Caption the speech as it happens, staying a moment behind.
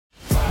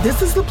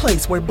This is the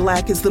place where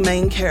Black is the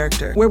main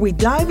character, where we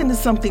dive into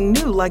something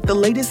new like the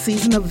latest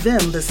season of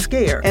Them, The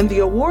Scare, and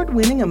the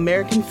award-winning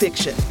American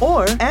Fiction.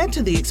 Or add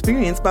to the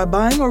experience by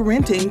buying or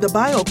renting the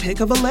biopic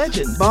of a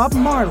legend, Bob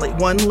Marley,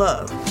 One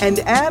Love. And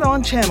add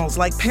on channels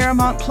like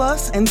Paramount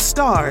Plus and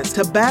Stars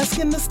to bask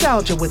in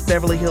nostalgia with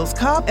Beverly Hills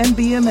Cop and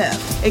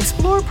BMF.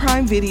 Explore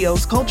Prime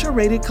Video's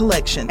culture-rated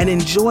collection and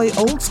enjoy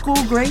old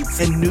school greats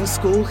and new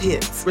school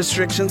hits.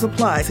 Restrictions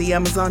apply. See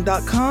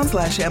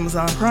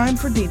Amazon.com/Amazon Prime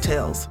for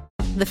details.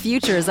 The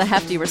future is a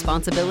hefty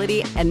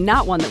responsibility and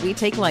not one that we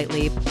take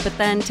lightly, but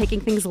then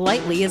taking things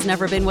lightly has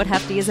never been what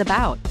Hefty is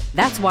about.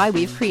 That's why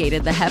we've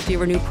created the Hefty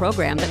Renew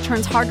program that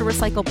turns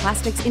hard-to-recycle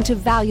plastics into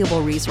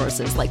valuable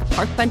resources like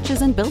park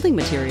benches and building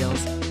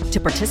materials. To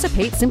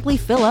participate, simply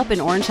fill up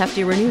an orange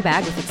Hefty Renew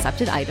bag with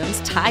accepted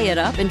items, tie it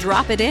up, and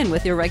drop it in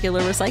with your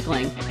regular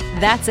recycling.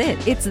 That's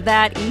it. It's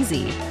that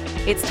easy.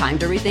 It's time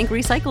to rethink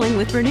recycling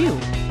with Renew.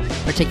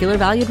 Particular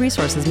valued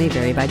resources may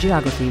vary by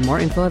geography. More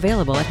info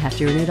available at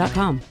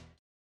heftyrenew.com.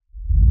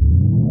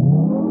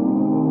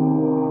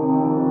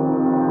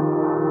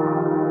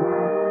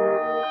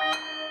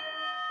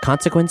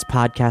 Consequence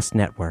Podcast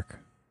Network.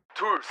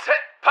 둘, 셋,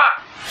 파!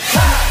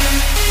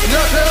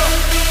 안녕하세요.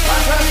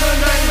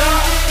 마차선장입니다.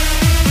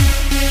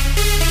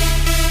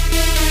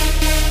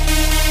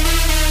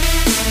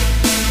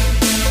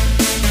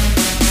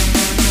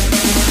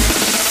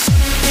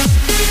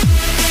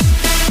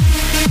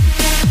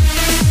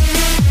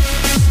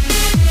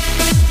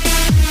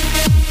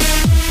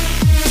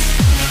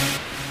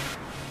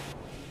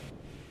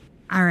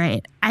 All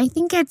right. I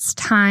think it's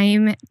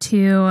time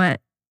to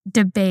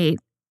debate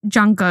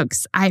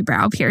Jungkook's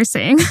eyebrow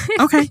piercing.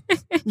 Okay,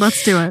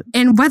 let's do it.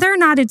 And whether or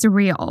not it's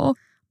real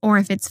or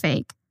if it's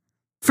fake.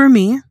 For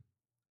me,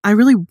 I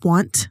really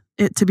want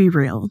it to be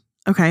real.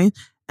 Okay.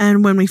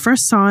 And when we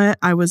first saw it,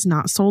 I was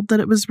not sold that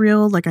it was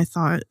real. Like, I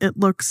thought it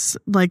looks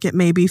like it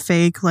may be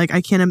fake. Like,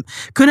 I couldn't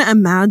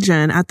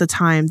imagine at the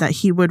time that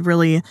he would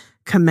really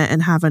commit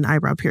and have an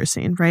eyebrow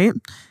piercing, right?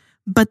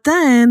 But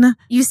then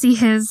you see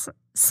his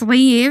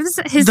sleeves,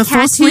 his the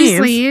tattoo full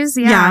sleeves.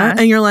 Yeah.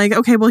 And you're like,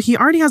 okay, well, he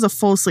already has a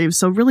full sleeve.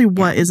 So really,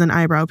 what is an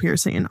eyebrow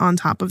piercing on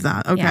top of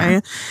that? Okay.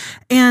 Yeah.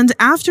 And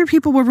after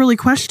people were really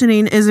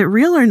questioning, is it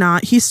real or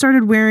not? He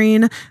started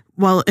wearing,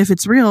 well, if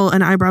it's real,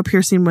 an eyebrow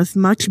piercing with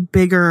much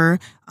bigger,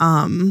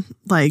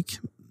 like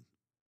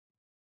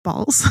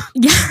balls.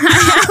 Yeah.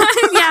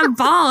 Yeah.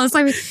 Balls.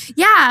 I mean,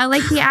 yeah.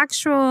 Like the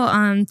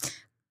actual,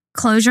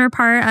 closure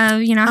part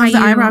of, you know, how the you,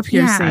 eyebrow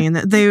piercing.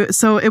 Yeah.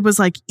 So it was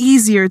like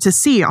easier to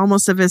see,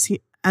 almost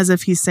as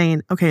if he's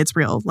saying, okay, it's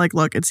real. Like,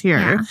 look, it's here.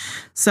 Yeah.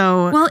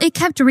 So, well, it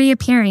kept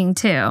reappearing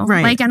too.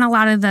 Right. Like in a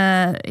lot of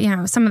the, you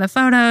know, some of the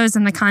photos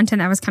and the content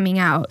that was coming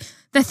out.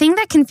 The thing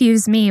that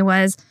confused me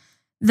was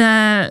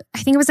I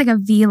think it was like a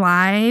V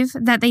Live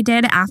that they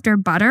did after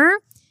Butter.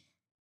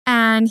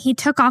 And he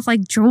took off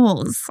like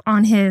jewels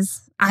on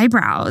his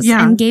eyebrows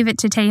and gave it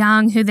to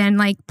Taeyang, who then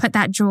like put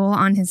that jewel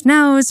on his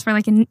nose for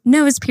like a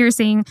nose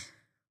piercing.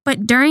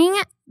 But during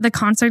the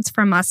concerts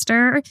for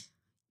Muster,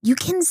 you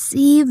can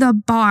see the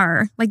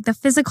bar, like the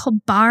physical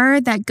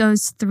bar that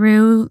goes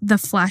through the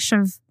flesh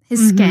of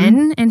his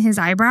skin and his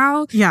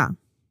eyebrow. Yeah.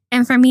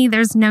 And for me,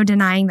 there's no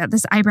denying that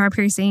this eyebrow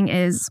piercing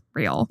is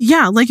real.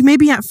 Yeah, like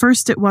maybe at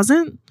first it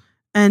wasn't.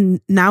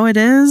 And now it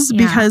is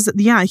because,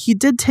 he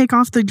did take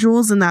off the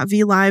jewels in that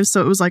V Live.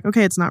 So it was like,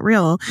 okay, it's not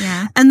real.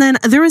 Yeah. And then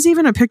there was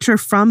even a picture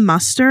from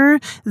Muster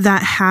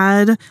that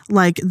had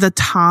like the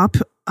top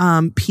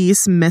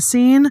piece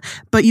missing,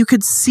 but you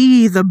could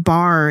see the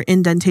bar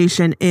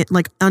indentation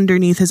like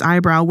underneath his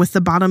eyebrow with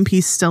the bottom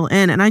piece still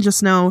in. And I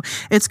just know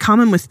it's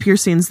common with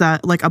piercings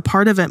that like a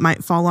part of it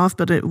might fall off,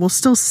 but it will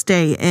still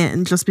stay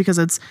in just because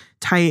it's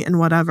tight and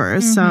whatever.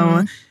 Mm-hmm.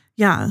 So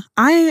yeah,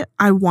 I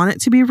want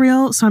it to be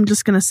real, so I'm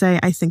just going to say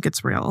I think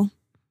it's real.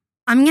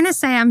 I'm going to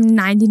say I'm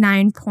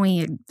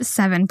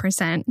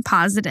 99.7%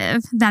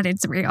 positive that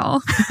it's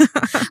real.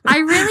 I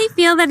really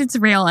feel that it's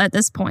real at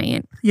this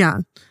point.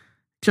 Yeah,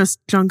 just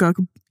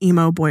Jungkook,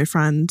 emo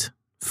boyfriend,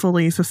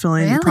 fully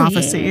fulfilling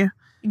prophecy.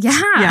 Yeah.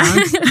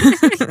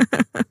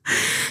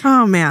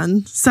 Oh,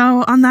 man.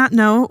 So on that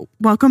note,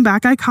 welcome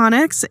back,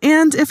 Iconics.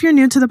 And if you're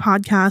new to the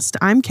podcast,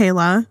 I'm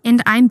Kayla.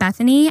 And I'm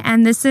Bethany,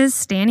 and this is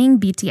Standing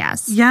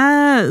BTS.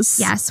 Yes.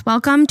 Yes.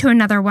 Welcome to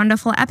another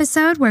wonderful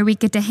episode where we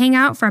get to hang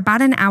out for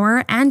about an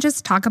hour and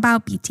just talk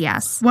about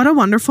BTS. What a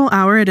wonderful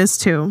hour it is,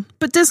 too.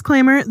 But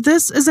disclaimer,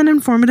 this is an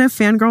informative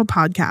fangirl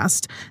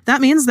podcast.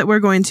 That means that we're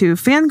going to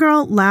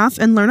fangirl, laugh,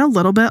 and learn a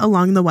little bit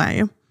along the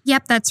way.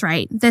 Yep, that's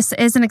right. This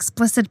is an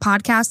explicit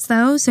podcast,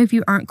 though, so if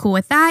you aren't cool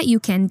with that, you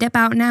can dip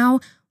out now.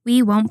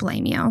 We won't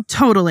blame you.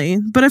 Totally.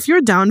 But if you're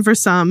down for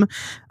some,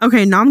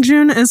 okay,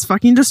 Namjoon is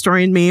fucking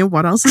destroying me.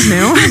 What else is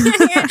new?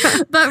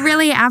 But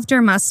really,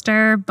 after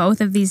Muster,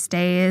 both of these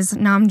days,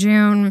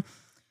 Namjoon,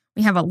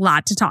 we have a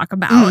lot to talk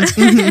about.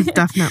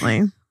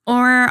 Definitely.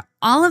 Or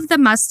all of the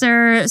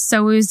Muster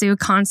Souzou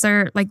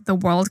concert, like the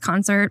world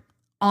concert,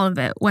 all of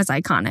it was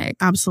iconic.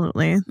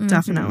 Absolutely.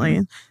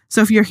 Definitely.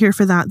 So if you're here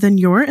for that, then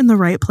you're in the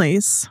right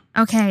place.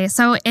 Okay,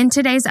 so in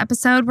today's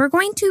episode, we're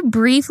going to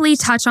briefly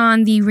touch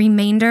on the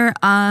remainder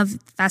of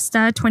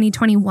Festa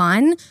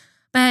 2021,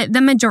 but the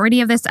majority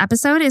of this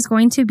episode is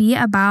going to be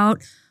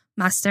about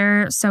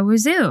Muster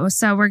Sowuzoo.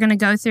 So we're going to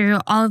go through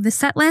all of the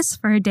set lists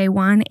for day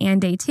 1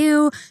 and day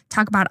 2,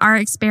 talk about our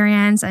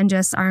experience and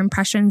just our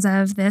impressions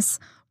of this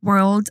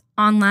world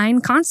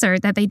online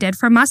concert that they did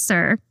for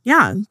Muster.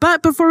 Yeah,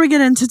 but before we get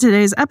into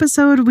today's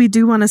episode, we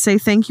do want to say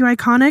thank you,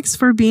 Iconics,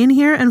 for being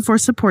here and for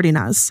supporting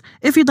us.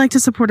 If you'd like to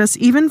support us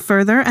even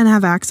further and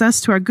have access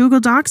to our Google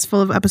Docs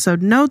full of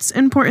episode notes,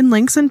 important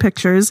links, and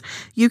pictures,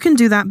 you can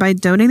do that by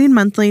donating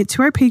monthly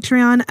to our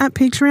Patreon at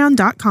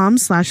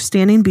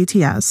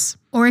patreon.com/standingbts.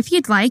 Or if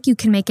you'd like, you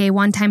can make a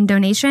one-time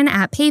donation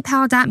at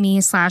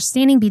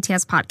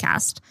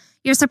paypal.me/standingbtspodcast.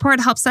 Your support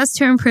helps us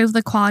to improve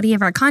the quality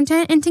of our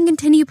content and to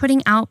continue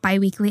putting out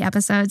bi-weekly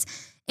episodes.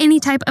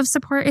 Any type of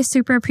support is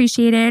super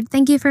appreciated.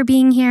 Thank you for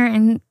being here,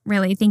 and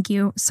really, thank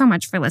you so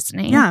much for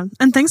listening. Yeah,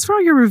 and thanks for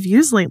all your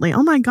reviews lately.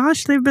 Oh my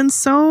gosh, they've been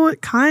so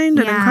kind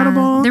and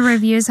incredible. The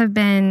reviews have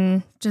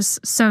been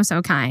just so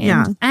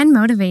kind and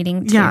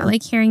motivating too. Yeah.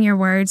 Like hearing your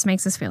words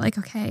makes us feel like,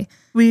 okay,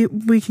 we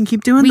can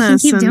keep doing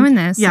this. We can keep doing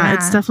this. Yeah,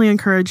 it's definitely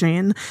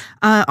encouraging.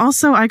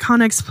 Also,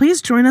 Iconics,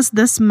 please join us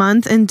this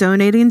month in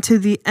donating to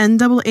the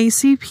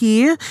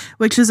NAACP,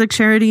 which is a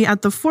charity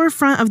at the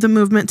forefront of the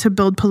movement to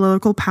build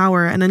political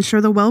power and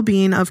ensure the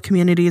well-being of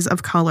communities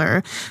of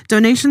color.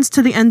 Donations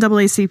to the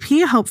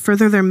NAACP help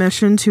further their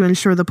mission to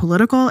ensure the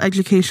political,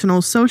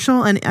 educational,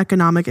 social, and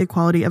economic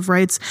equality of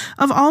rights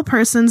of all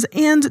persons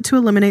and to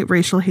eliminate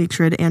racial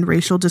hatred and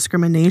racial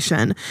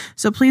discrimination.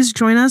 So please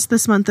join us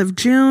this month of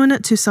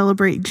June to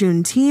celebrate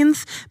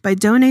Juneteenth by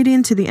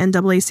donating to the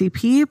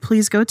NAACP.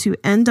 Please go to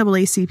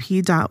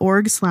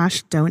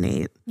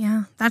naacp.org/donate.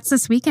 Yeah, that's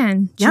this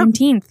weekend, Yep.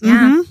 Juneteenth.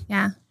 Yeah,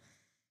 yeah.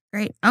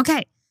 Great.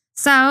 Okay,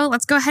 so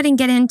let's go ahead and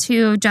get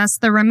into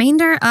just the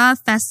remainder of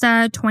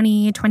Festa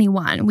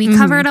 2021. We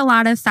covered a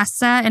lot of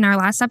Festa in our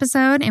last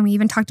episode, and we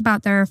even talked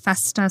about their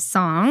Festa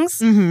songs.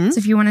 So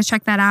if you want to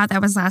check that out, that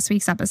was last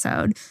week's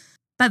episode.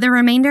 But the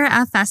remainder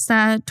of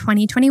Festa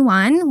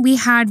 2021, we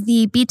had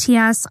the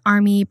BTS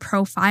ARMY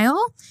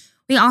profile.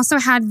 We also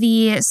had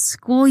the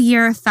school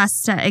year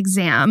Festa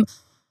exam,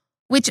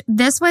 which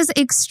this was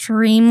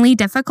extremely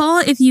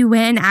difficult. If you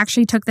went and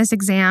actually took this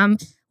exam,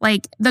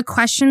 like the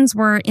questions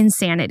were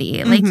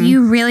insanity. Like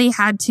you really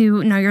had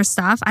to know your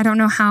stuff. I don't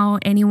know how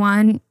I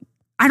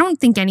don't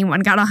think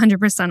anyone got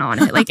 100% on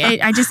it. Like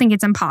I just think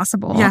it's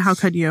impossible. Yeah, how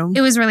could you?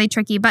 It was really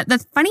tricky. But the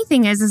funny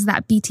thing is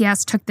that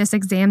BTS took this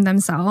exam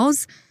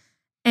themselves.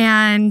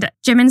 And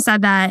Jimin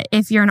said that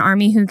if you're an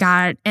ARMY who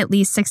got at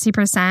least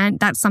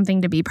 60%, that's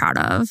something to be proud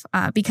of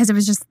because it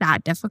was just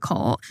that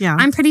difficult. Yeah.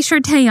 I'm pretty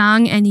sure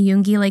Taeyang and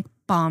Yoongi like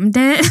bombed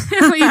it.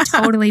 We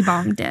totally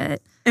bombed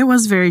it. It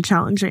was very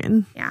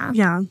challenging. Yeah.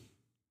 Yeah.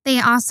 They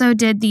also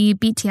did the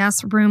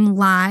BTS room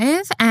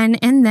live. And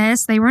in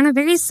this, they were in a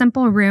very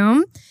simple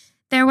room.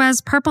 There was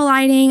purple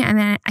lighting and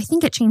then I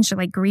think it changed to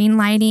like green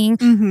lighting,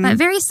 but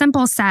very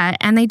simple set.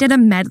 And they did a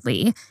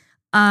medley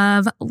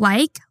of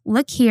Like,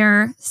 Look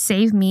Here,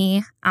 Save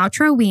Me,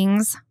 Outro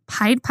Wings,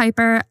 Pied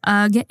Piper,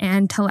 Ugh,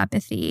 and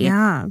Telepathy.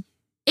 Yeah.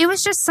 It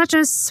was just such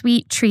a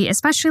sweet treat,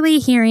 especially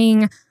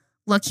hearing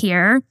Look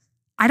Here.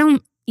 I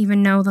don't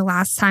even know the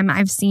last time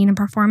I've seen a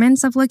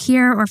performance of Look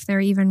Here or if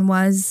there even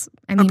was.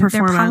 I mean, there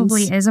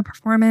probably is a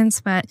performance,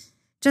 but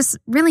just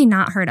really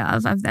not heard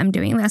of them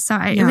doing this. So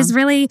it was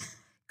really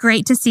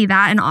great to see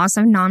that. And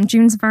also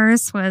Namjoon's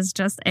verse was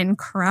just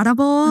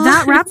incredible.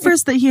 That rap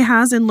verse that he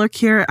has in Look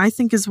Here, I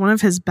think is one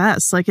of his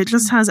best. Like it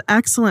just has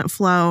excellent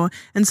flow.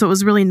 And so it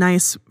was really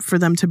nice for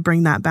them to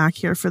bring that back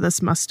here for this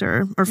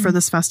muster or for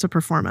this Festa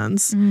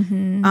performance.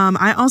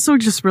 I also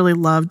just really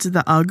loved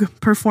the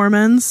UGG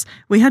performance.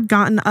 We had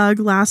gotten UGG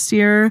last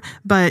year,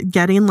 but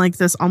getting like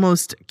this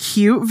almost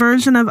cute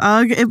version of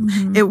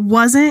UGG, it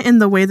wasn't in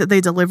the way that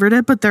they delivered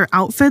it, but their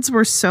outfits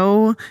were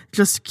so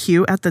just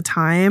cute at the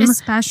time.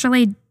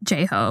 Especially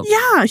J-Hope.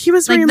 Yeah, he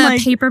was wearing the like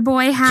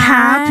paperboy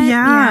hat.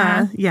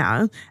 Cap,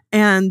 yeah.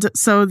 And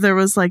so there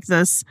was like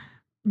this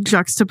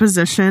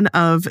juxtaposition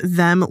of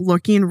them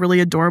looking really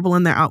adorable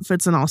in their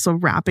outfits and also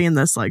rapping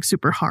this like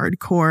super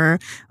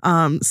hardcore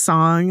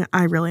song.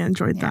 I really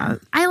enjoyed that.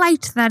 I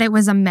liked that it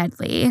was a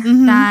medley,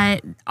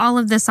 that all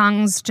of the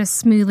songs just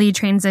smoothly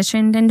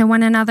transitioned into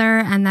one another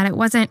and that it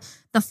wasn't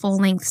the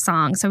full-length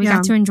song. So we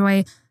got to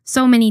enjoy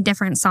so many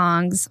different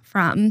songs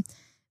from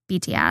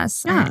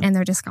BTS and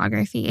their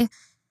discography.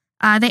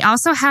 They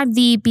also had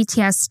the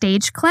BTS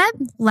stage clip,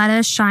 Let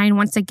Us Shine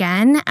Once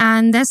Again.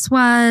 And this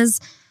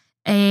was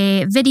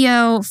a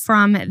video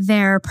from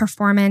their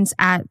performance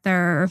at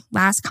their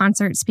last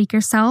concert, Speak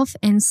Yourself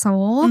in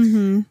Seoul,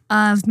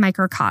 of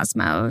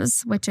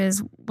Microcosmos, which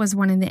was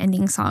one of the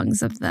ending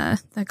songs of the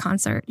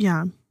concert.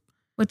 Yeah.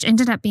 Which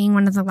ended up being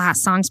one of the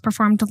last songs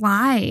performed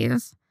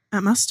live.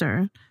 At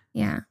Muster.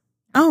 Yeah.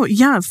 Oh,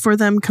 yeah, for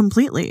them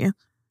completely.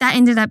 That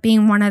ended up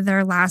being one of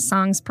their last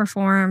songs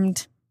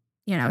performed,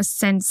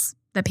 since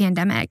the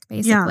pandemic,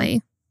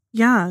 basically.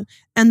 Yeah.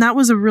 And that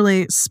was a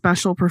really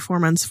special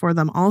performance for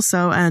them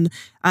also. And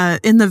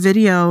in the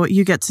video,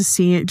 you get to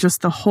see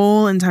just the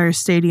whole entire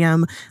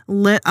stadium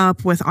lit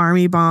up with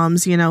army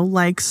bombs,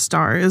 like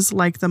stars,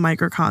 like the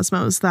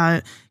microcosmos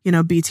that,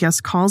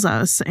 BTS calls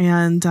us.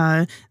 And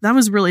that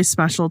was really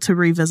special to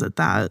revisit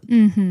that.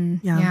 Mm-hmm.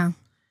 Yeah.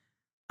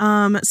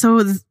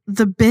 So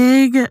the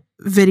big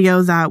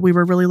video that we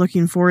were really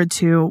looking forward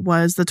to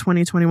was the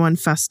 2021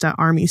 Festa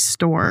Army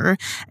Store.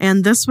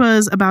 And this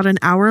was about an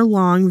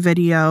hour-long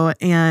video.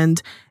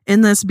 And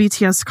in this,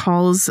 BTS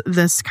calls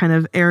this kind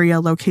of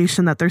area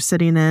location that they're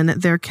sitting in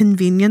their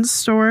convenience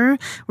store,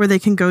 where they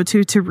can go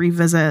to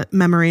revisit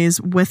memories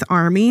with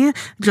ARMY,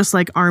 just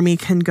like ARMY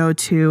can go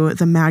to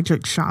the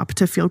Magic Shop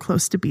to feel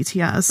close to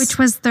BTS. Which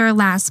was their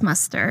last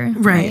muster,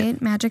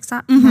 right? Magic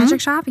Shop?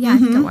 Yeah, I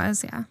think it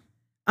was, yeah.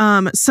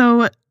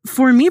 So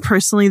for me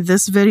personally,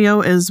 this video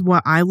is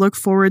what I look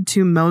forward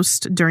to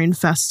most during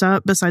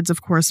Festa, besides,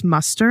 of course,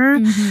 Muster.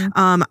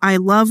 I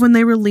love when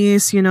they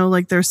release,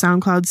 like their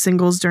SoundCloud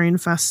singles during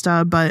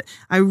Festa, but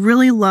I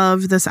really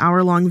love this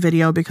hour-long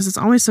video because it's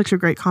always such a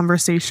great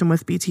conversation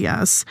with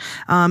BTS.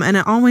 And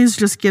it always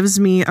just gives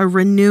me a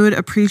renewed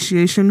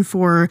appreciation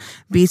for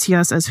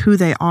BTS as who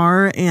they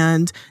are,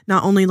 and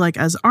not only like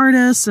as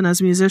artists and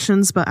as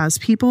musicians, but as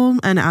people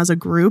and as a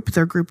group,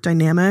 their group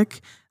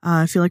dynamic.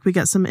 I feel like we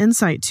get some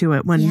insight to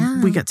it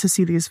when we get to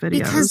see these videos.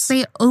 Because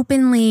they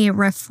openly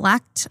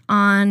reflect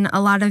on a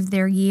lot of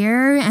their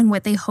year and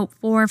what they hope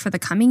for the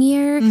coming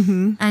year.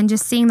 And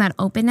just seeing that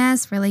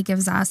openness really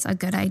gives us a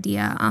good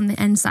idea on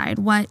the inside,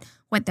 what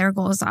their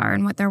goals are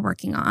and what they're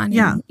working on.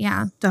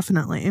 Yeah,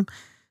 definitely.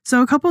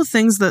 So a couple of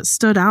things that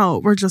stood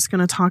out, we're just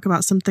going to talk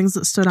about some things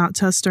that stood out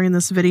to us during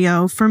this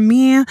video. For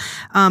me,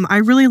 I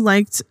really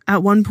liked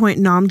at one point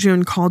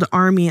Namjoon called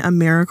ARMY a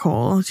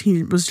miracle.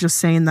 He was just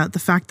saying that the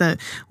fact that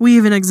we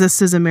even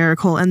exist is a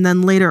miracle. And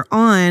then later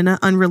on,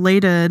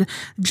 unrelated,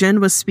 Jin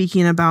was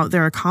speaking about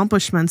their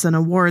accomplishments and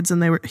awards.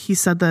 And he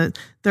said that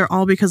they're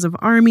all because of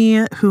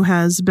ARMY, who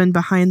has been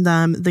behind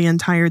them the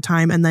entire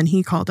time. And then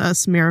he called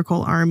us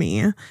Miracle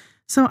ARMY.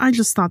 So I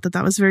just thought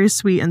that was very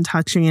sweet and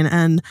touching,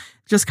 and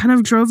just kind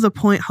of drove the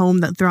point home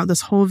that throughout this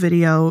whole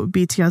video,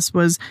 BTS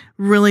was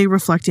really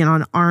reflecting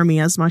on ARMY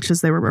as much as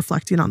they were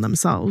reflecting on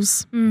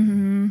themselves.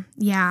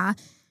 Yeah.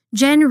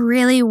 Jin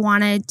really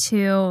wanted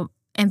to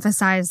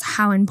emphasize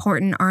how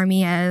important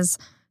ARMY is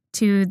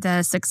to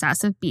the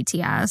success of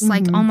BTS,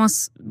 like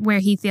almost where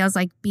he feels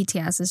like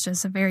BTS is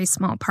just a very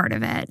small part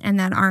of it, and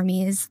that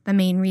ARMY is the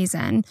main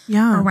reason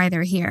or why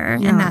they're here,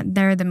 and that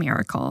they're the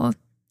miracle.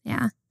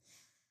 Yeah.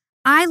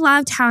 I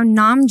loved how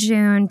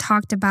Namjoon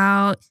talked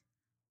about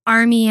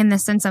ARMY in the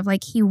sense of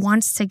like he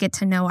wants to get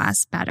to know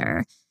us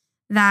better.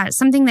 That's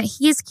something that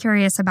he's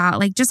curious about,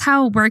 like just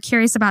how we're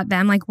curious about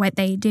them, like what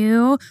they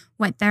do,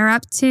 what they're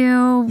up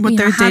to, what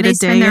their how they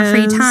spend their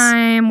free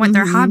time, what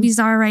their Mm-hmm. hobbies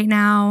are right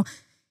now.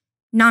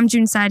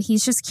 Namjoon said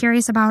he's just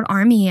curious about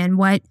ARMY and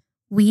what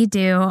we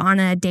do on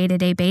a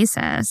day-to-day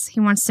basis. He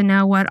wants to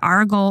know what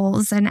our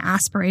goals and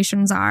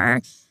aspirations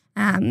are.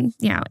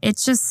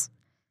 It's just,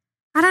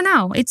 I don't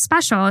know. It's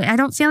special. I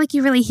don't feel like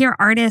you really hear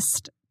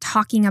artists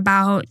talking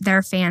about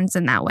their fans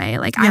in that way.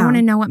 Like, I want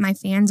to know what my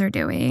fans are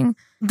doing.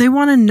 They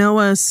want to know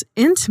us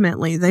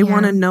intimately. They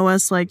want to know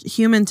us like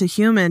human to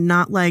human,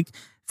 not like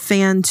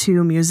fan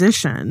to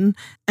musician.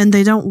 And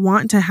they don't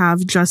want to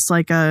have just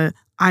like a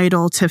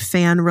idol to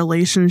fan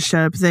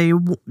relationship. They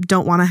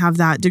don't want to have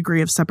that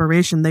degree of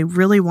separation. They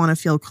really want to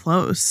feel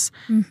close.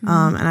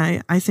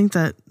 And I think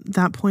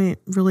that point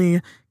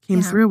really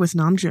came through with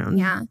Namjoon.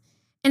 Yeah.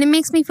 And it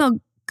makes me feel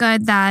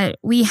good that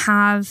we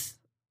have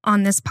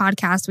on this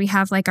podcast, we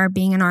have like our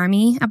Being an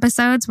ARMY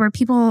episodes where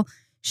people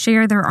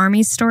share their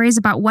ARMY stories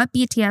about what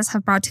BTS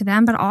have brought to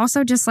them, but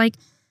also just like,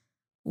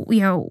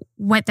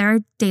 what their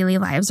daily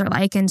lives are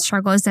like and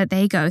struggles that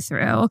they go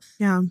through.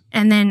 Yeah.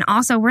 And then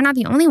also, we're not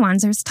the only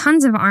ones. There's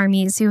tons of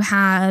ARMYs who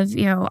have,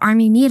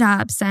 ARMY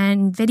meetups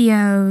and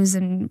videos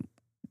and,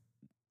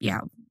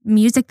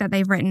 music that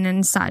they've written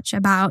and such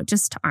about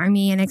just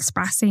ARMY and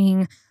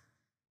expressing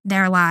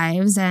their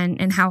lives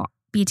and how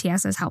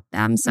BTS has helped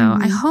them. So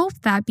I hope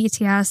that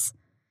BTS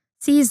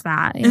sees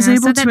that. Is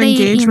able to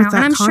engage with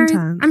that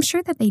content. I'm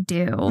sure that they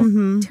do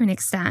to an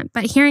extent.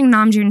 But hearing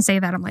Namjoon say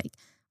that, I'm like,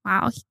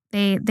 wow,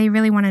 they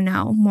really want to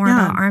know more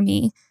about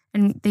ARMY,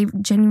 and they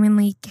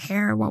genuinely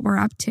care what we're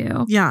up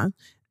to. Yeah.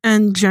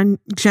 And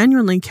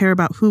genuinely care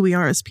about who we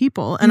are as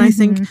people. And I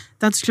think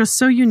that's just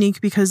so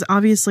unique because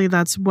obviously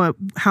that's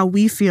how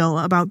we feel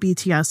about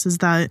BTS, is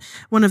that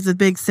one of the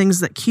big things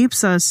that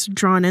keeps us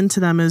drawn into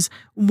them is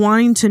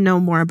wanting to know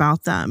more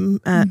about them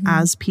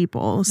as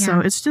people. Yeah. So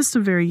it's just a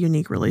very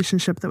unique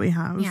relationship that we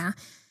have. Yeah.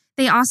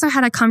 They also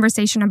had a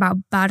conversation about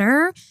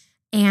Butter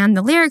and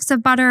the lyrics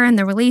of Butter and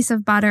the release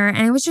of Butter.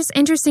 And it was just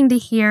interesting to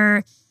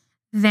hear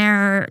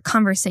their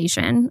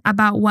conversation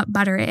about what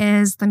Butter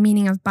is, the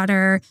meaning of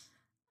Butter,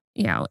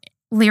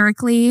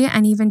 lyrically,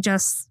 and even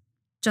just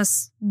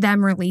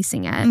them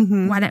releasing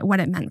it, what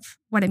it meant,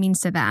 what it means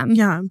to them.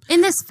 Yeah.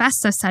 In this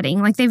Festa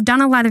setting, like they've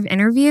done a lot of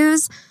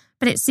interviews,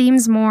 but it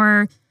seems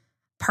more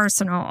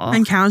personal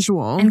and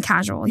casual.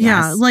 Yes.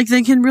 Yeah, like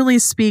they can really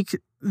speak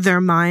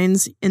their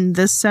minds in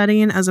this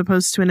setting as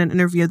opposed to in an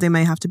interview. They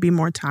may have to be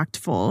more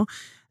tactful.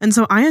 And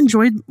so I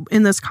enjoyed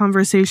in this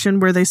conversation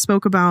where they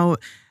spoke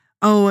about,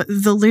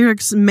 the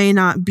lyrics may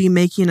not be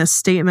making a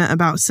statement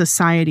about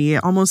society,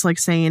 almost like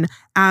saying,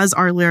 as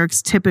our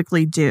lyrics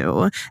typically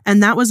do.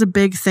 And that was a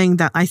big thing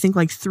that I think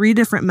like 3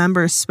 different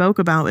members spoke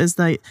about, is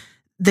that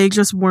they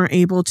just weren't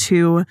able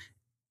to.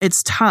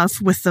 It's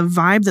tough with the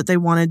vibe that they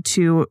wanted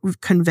to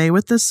convey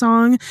with this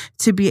song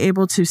to be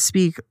able to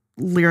speak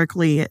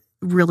lyrically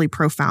really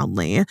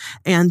profoundly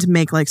and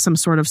make like some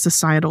sort of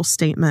societal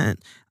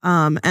statement.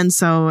 And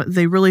so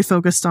they really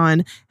focused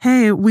on,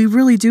 hey, we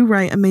really do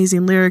write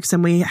amazing lyrics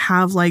and we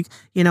have like,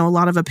 a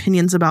lot of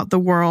opinions about the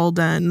world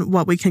and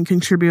what we can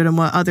contribute and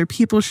what other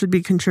people should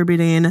be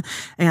contributing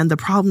and the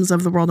problems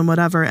of the world and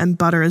whatever. And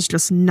Butter is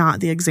just not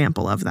the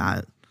example of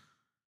that.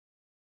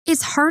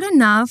 It's hard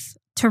enough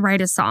to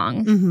write a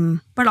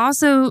song, but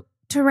also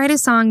to write a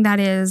song that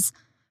is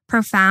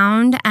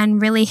profound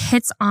and really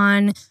hits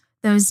on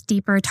those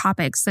deeper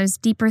topics, those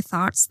deeper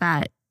thoughts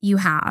that you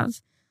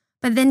have.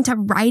 But then to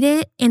write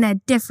it in a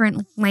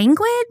different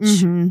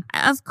language,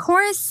 of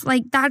course,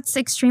 like that's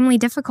extremely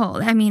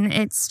difficult. I mean,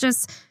 it's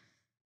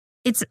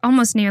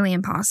almost nearly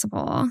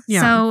impossible.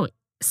 Yeah. So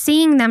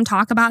seeing them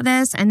talk about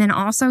this and then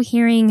also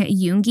hearing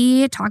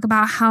Yoongi talk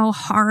about how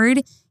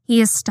hard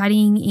he is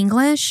studying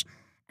English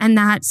and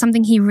that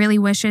something he really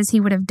wishes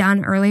he would have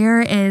done earlier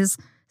is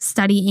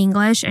study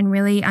English and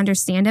really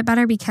understand it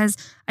better, because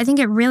I think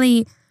it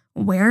really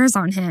wears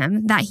on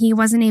him that he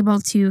wasn't able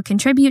to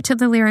contribute to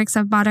the lyrics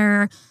of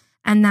Butter,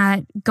 and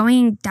that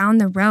going down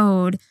the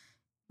road,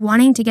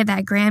 wanting to get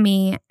that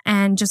Grammy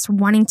and just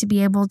wanting to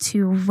be able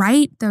to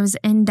write those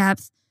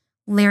in-depth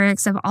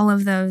lyrics of all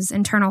of those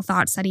internal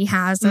thoughts that he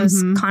has,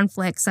 those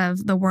conflicts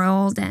of the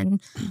world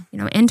and,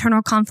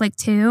 internal conflict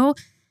too,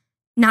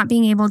 not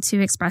being able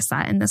to express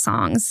that in the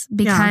songs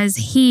because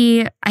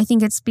I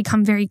think it's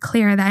become very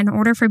clear that in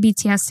order for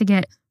BTS to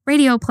get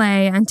radio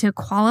play and to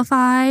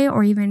qualify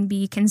or even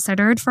be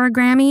considered for a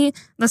Grammy,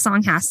 the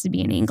song has to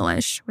be in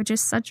English, which is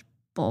such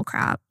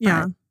bullcrap.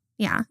 Yeah.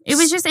 Yeah. It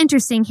was just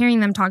interesting hearing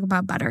them talk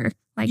about Butter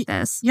like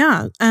this.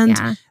 Yeah.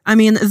 And I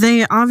mean,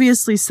 they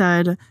obviously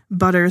said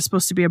Butter is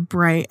supposed to be a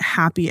bright,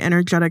 happy,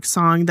 energetic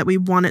song, that we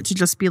want it to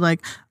just be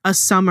like a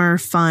summer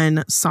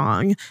fun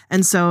song.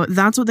 And so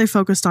that's what they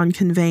focused on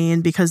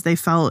conveying, because they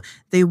felt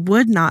they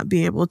would not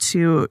be able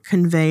to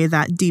convey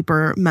that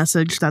deeper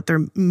message that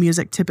their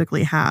music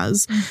typically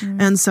has.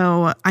 And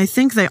so I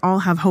think they all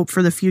have hope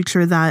for the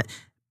future that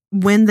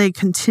when they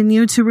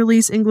continue to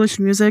release English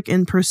music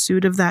in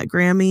pursuit of that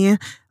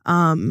Grammy,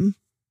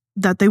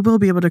 that they will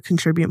be able to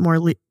contribute more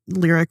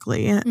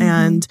lyrically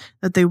and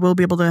that they will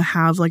be able to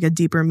have like a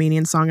deeper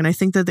meaning song. And I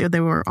think that they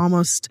were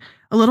almost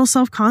a little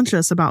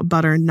self-conscious about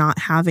Butter not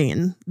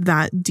having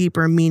that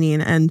deeper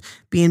meaning and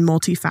being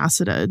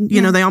multifaceted.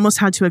 You know, they almost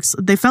had to,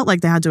 they felt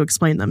like they had to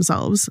explain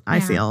themselves, I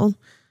feel.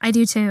 I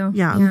do too.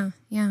 Yeah.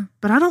 Yeah.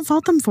 But I don't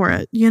fault them for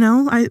it. You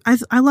know,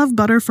 I love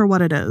Butter for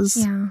what it is.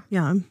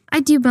 Yeah. I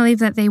do believe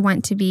that they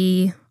want to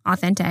be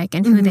authentic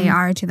and who they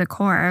are to the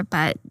core.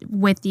 But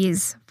with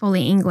these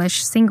fully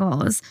English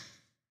singles,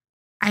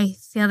 I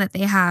feel that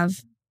they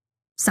have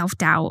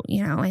self-doubt,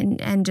 you know,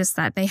 and just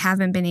that they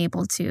haven't been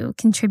able to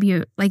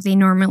contribute like they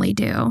normally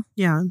do.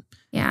 Yeah.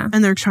 Yeah.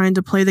 And they're trying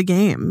to play the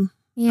game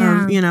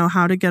of, you know,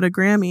 how to get a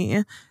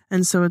Grammy.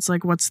 And so it's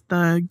like, what's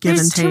the give and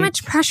take? There's too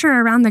much pressure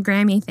around the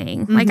Grammy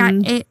thing. Like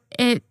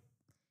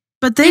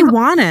But they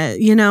want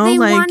it, you know,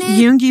 like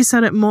Yoongi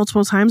said it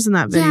multiple times in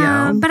that video.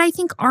 Yeah, but I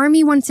think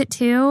ARMY wants it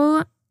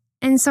too.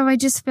 And so I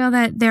just feel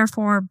that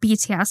therefore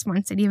BTS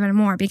wants it even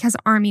more because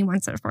ARMY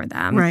wants it for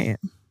them. Right.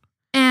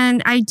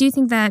 And I do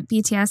think that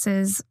BTS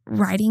is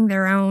writing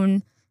their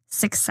own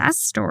success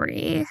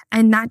story.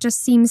 And that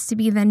just seems to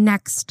be the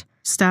next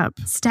step.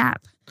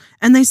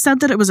 And they said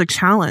that it was a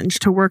challenge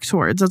to work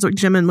towards. That's what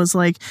Jimin was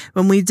like.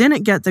 When we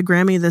didn't get the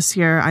Grammy this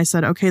year, I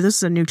said, okay, this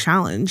is a new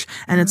challenge.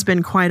 And it's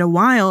been quite a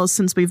while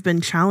since we've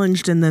been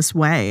challenged in this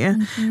way.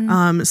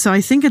 So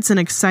I think it's an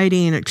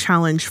exciting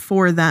challenge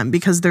for them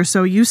because they're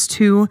so used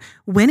to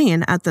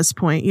winning at this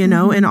point. You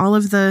know, in all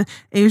of the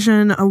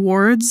Asian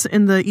awards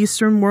in the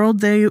Eastern world,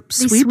 they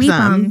sweep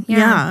them.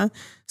 Yeah.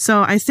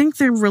 So I think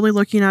they're really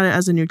looking at it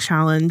as a new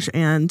challenge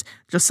and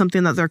just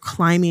something that they're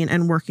climbing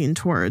and working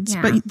towards.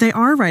 Yeah. But they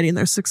are writing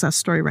their success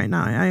story right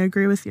now. I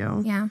agree with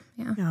you. Yeah.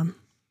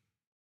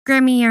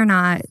 Grammy or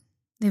not,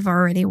 they've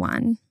already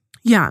won.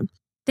 Yeah.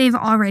 They've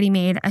already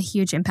made a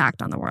huge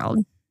impact on the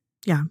world.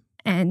 Yeah.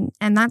 And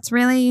that's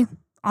really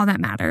all that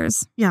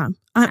matters. Yeah.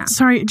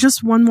 Sorry,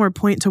 just one more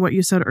point to what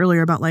you said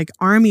earlier about like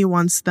ARMY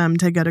wants them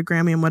to get a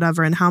Grammy and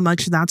whatever and how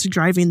much that's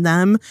driving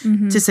them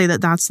to say that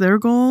that's their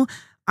goal.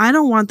 I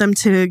don't want them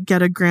to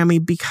get a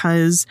Grammy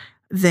because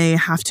they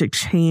have to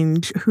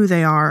change who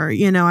they are.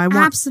 You know,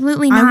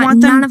 absolutely not.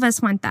 None of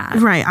us want that.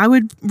 Right. I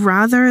would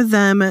rather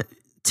them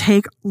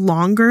take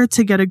longer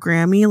to get a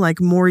Grammy,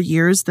 like more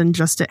years than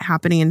just it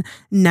happening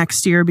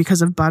next year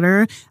because of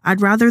Butter.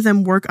 I'd rather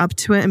them work up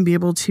to it and be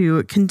able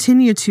to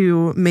continue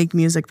to make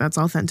music that's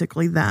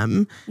authentically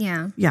them.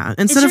 Yeah. Yeah.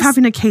 Instead of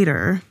having to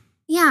cater.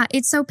 Yeah.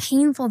 It's so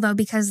painful though,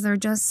 because they're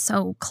just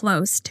so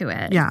close to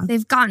it. Yeah.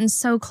 They've gotten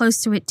so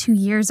close to it 2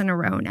 years in a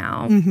row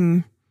now. Mm-hmm.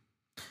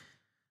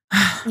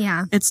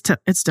 Yeah.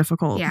 It's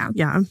difficult. Yeah.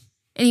 Yeah.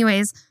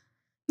 Anyways,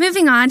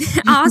 moving on.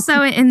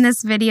 Also in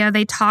this video,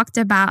 they talked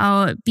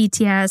about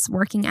BTS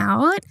working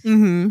out.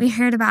 Mm-hmm. We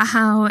heard about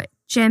how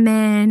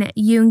Jimin,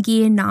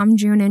 Yoongi,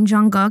 Namjoon, and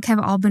Jungkook have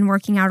all been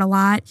working out a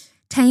lot.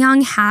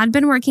 Taeyong had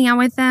been working out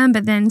with them,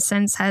 but then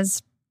since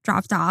has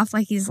dropped off.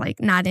 Like he's like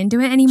not into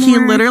it anymore. He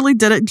literally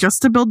did it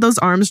just to build those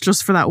arms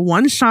just for that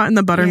one shot in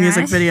the Butter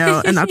music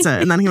video. And that's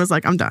it. And then he was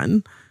like, I'm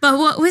done. But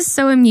what was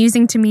so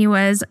amusing to me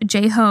was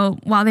J-Hope,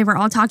 while they were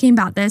all talking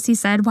about this, he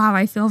said, wow,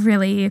 I feel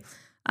really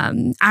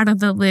out of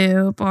the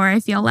loop, or I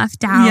feel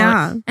left out.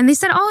 Yeah. And they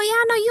said,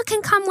 oh yeah, no, you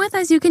can come with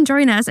us. You can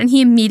join us. And he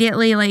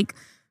immediately like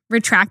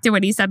retracted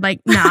what he said.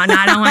 Like, no,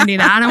 I don't want to do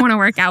that. I don't want to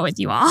work out with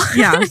you all.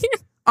 Yeah.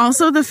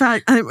 Also, the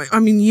fact, I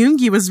mean,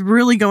 Yoongi was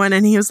really going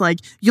and he was like,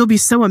 you'll be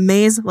so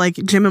amazed. Like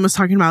Jimin was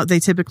talking about, they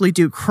typically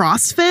do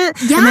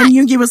CrossFit. Yeah. And then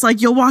Yoongi was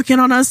like, you'll walk in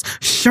on us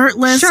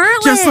shirtless.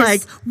 Just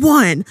like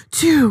 1,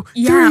 2,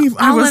 3.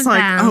 I was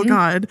like, oh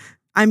God.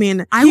 I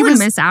mean, I wouldn't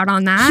miss out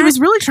on that. He was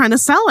really trying to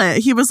sell it.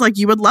 He was like,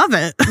 you would love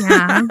it.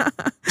 Yeah.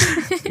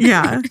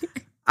 Yeah.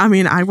 I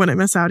mean, I wouldn't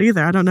miss out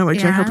either. I don't know what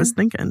J-Hope is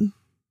thinking.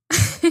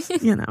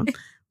 You know,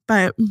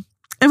 but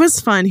it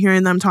was fun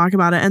hearing them talk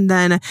about it. And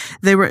then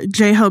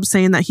J-Hope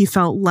saying that he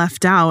felt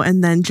left out.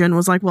 And then Jin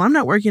was like, well, I'm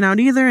not working out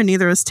either. And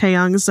neither is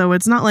Taeyong. So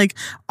it's not like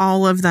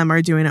all of them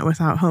are doing it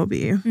without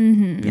Hobie.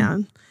 Mm-hmm. Yeah.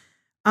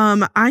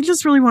 I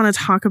just really want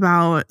to talk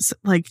about,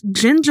 like,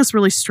 Jin just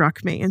really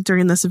struck me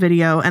during this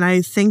video. And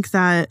I think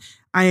that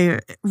I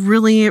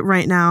really,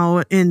 right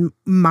now in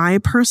my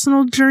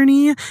personal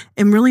journey,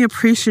 am really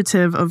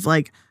appreciative of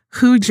like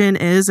who Jin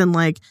is. And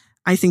like,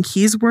 I think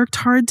he's worked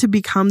hard to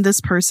become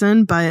this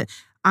person, but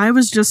I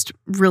was just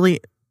really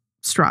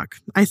struck.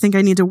 I think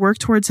I need to work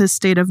towards his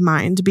state of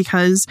mind,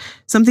 because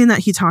something that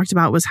he talked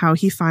about was how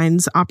he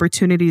finds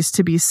opportunities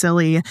to be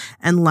silly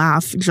and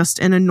laugh just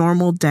in a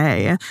normal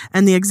day.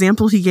 And the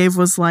example he gave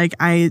was like,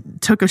 I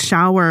took a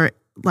shower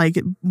like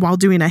while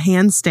doing a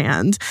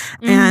handstand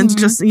and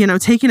just, you know,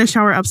 taking a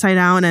shower upside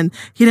down, and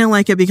he didn't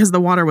like it because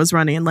the water was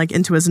running like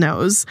into his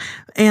nose.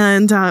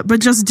 And, but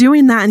just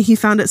doing that, and he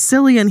found it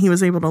silly, and he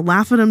was able to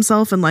laugh at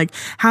himself and like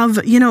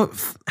have, you know,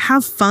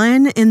 have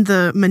fun in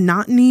the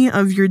monotony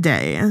of your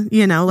day,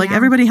 you know, like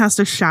everybody has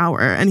to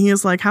shower. And he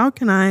was like, how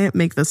can I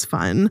make this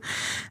fun?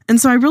 And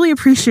so I really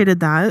appreciated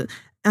that.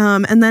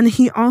 And then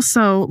he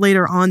also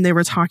later on, they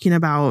were talking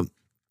about,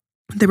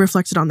 they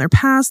reflected on their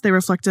past, they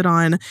reflected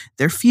on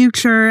their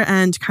future,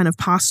 and kind of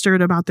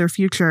postured about their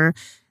future.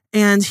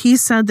 And he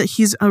said that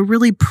he's a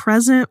really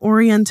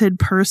present-oriented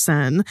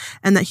person,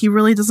 and that he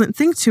really doesn't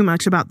think too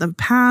much about the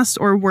past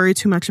or worry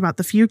too much about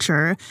the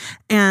future.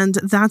 And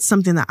that's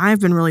something that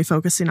I've been really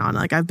focusing on.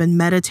 Like, I've been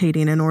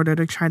meditating in order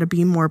to try to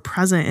be more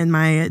present in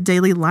my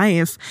daily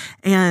life.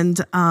 And,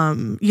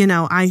 you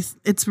know,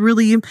 it's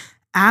really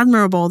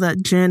admirable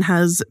that Jin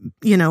has,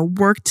 you know,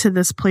 worked to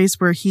this place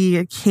where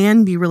he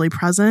can be really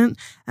present.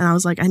 And I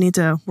was like, I need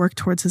to work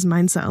towards his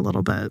mindset a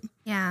little bit.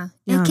 Yeah.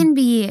 It can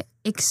be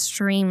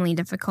extremely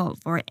difficult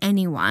for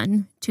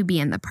anyone to be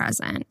in the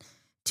present,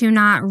 to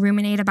not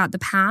ruminate about the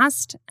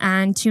past,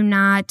 and to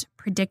not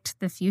predict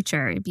the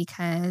future,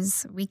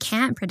 because we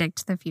can't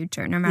predict the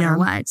future no matter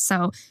what.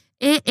 So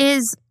it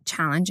is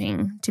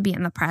challenging to be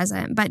in the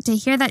present. But to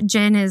hear that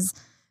Jin has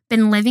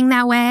been living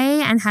that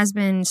way and has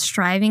been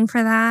striving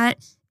for that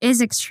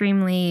is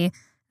extremely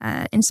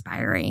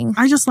inspiring.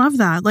 I just love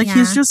that. Like,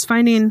 he's just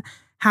finding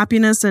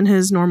happiness in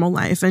his normal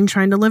life and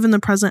trying to live in the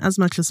present as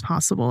much as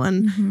possible.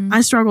 And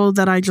I struggle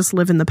that I just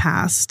live in the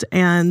past.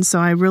 And so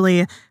I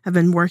really have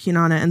been working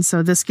on it. And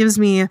so this gives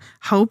me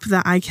hope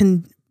that I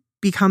can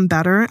become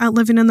better at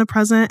living in the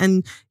present,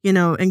 and, you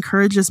know,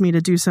 encourages me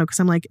to do so, because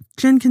I'm like,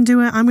 Jin can do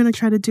it, I'm going to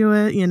try to do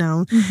it, you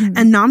know.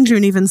 And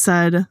Namjoon even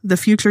said the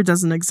future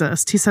doesn't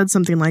exist. He said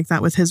something like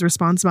that with his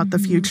response about the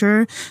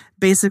future,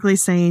 basically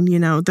saying, you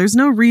know, there's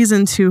no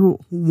reason to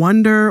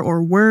wonder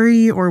or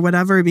worry or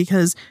whatever,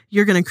 because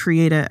you're going to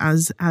create it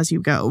as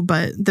you go.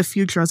 But the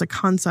future as a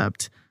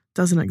concept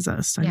doesn't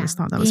exist. I just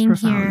thought that was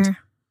profound. Here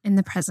in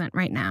the present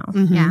right now.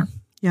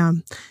 Yeah.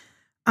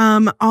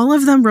 All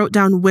of them wrote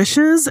down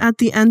wishes at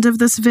the end of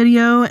this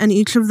video, and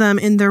each of them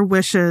in their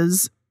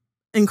wishes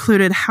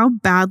included how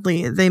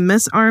badly they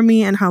miss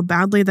ARMY and how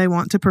badly they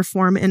want to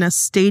perform in a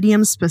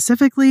stadium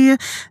specifically.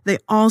 They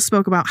all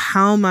spoke about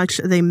how much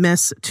they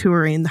miss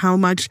touring, how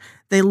much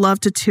they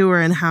love to tour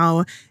and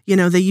how,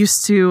 they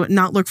used to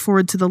not look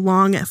forward to the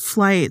long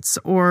flights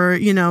or,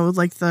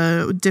 like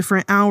the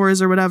different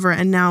hours or whatever.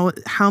 And now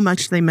how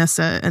much they miss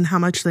it and how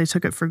much they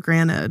took it for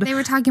granted. They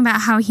were talking about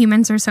how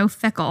humans are so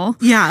fickle.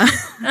 Yeah.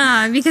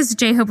 Because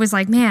J-Hope was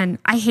like, man,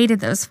 I hated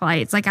those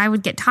flights. Like I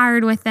would get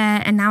tired with it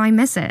and now I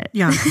miss it.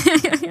 Yeah.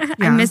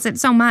 I miss it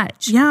so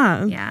much.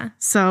 Yeah. Yeah.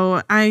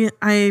 So I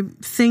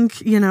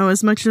think,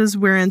 as much as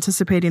we're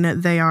anticipating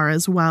it, they are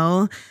as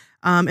well.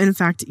 In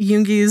fact,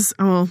 Yoongi's,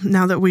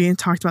 now that we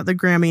talked about the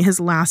Grammy, his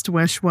last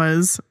wish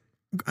was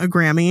a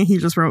Grammy. He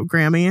just wrote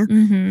Grammy.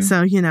 Mm-hmm.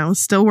 So,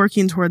 still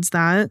working towards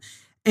that.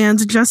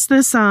 And just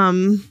this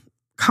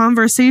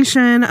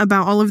conversation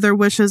about all of their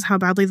wishes, how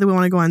badly they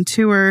want to go on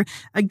tour.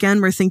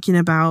 Again, we're thinking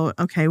about,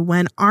 okay,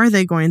 when are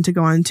they going to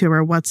go on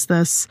tour? What's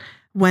this?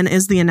 When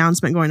is the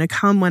announcement going to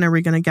come? When are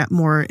we going to get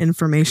more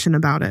information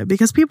about it?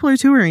 Because people are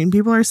touring.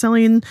 People are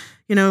selling,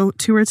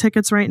 tour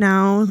tickets right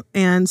now.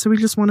 And so we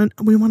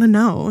want to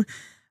know.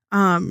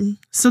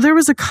 So there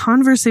was a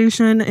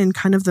conversation in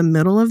kind of the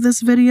middle of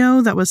this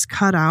video that was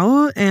cut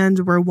out.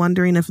 And we're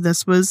wondering if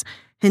this was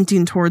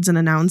hinting towards an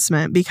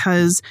announcement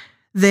because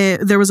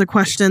there was a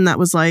question that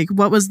was like,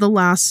 what was the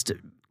last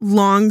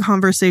long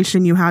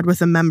conversation you had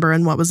with a member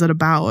and what was it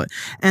about?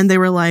 And they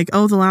were like,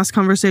 the last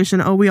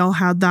conversation, we all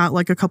had that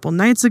like a couple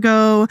nights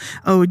ago.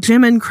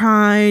 Jimin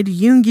cried,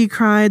 Yoongi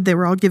cried. They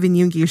were all giving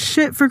Yoongi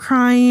shit for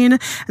crying.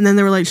 And then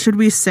they were like, should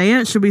we say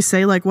it? Should we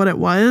say like what it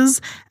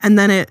was? And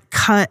then it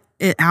cut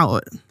it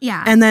out.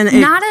 Yeah. And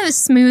then not a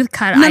smooth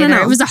cut either.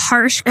 No. It was a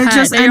harsh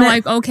cut. They were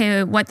like,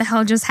 okay, what the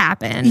hell just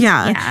happened?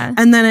 Yeah.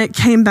 And then it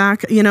came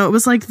back, it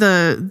was like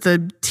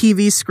the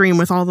TV screen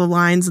with all the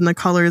lines and the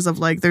colors of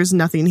like, there's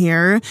nothing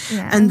here.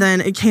 Yeah. And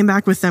then it came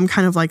back with them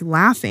kind of like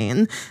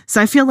laughing.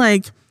 So I feel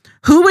like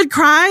who would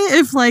cry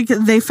if like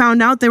they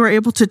found out they were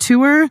able to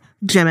tour?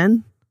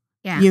 Jimin.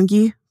 Yeah.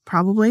 Yoongi.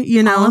 Probably,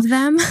 all of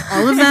them.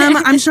 All of them.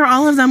 I'm sure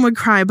all of them would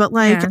cry, but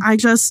like,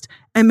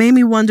 it made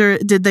me wonder,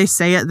 did they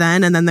say it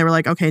then? And then they were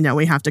like, okay, no,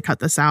 we have to cut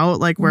this out.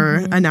 Like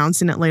we're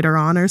announcing it later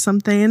on or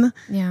something.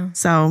 Yeah.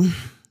 So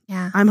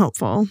I'm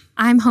hopeful.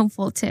 I'm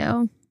hopeful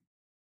too.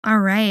 All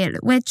right.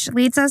 Which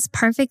leads us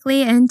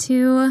perfectly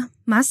into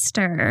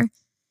Muster.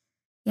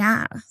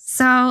 Yeah.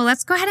 So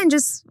let's go ahead and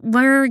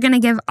we're going to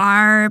give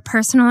our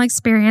personal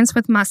experience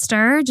with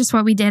Muster, just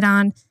what we did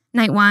on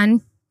night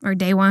 1 or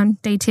day 1,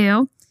 day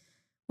 2.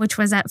 Which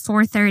was at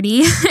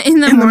 4:30 in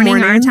the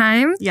morning our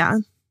time. Yeah.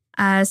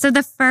 So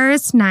the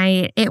first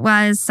night, it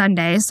was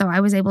Sunday. So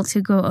I was able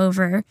to go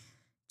over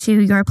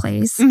to your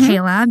place,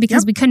 Kayla,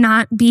 because we could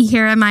not be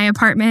here at my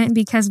apartment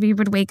because we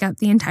would wake up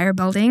the entire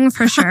building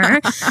for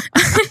sure.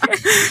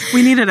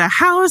 We needed a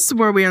house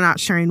where we are not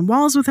sharing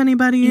walls with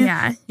anybody.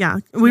 Yeah. Yeah.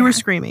 We were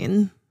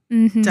screaming.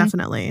 Mm-hmm.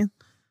 Definitely.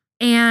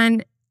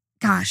 And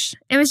gosh,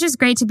 it was just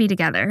great to be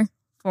together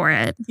for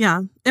it.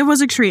 Yeah, it was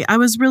a treat. I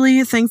was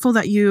really thankful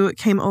that you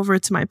came over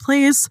to my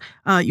place.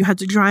 You had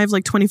to drive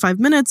like 25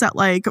 minutes at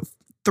like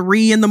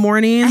 3 in the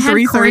morning, 3:30. I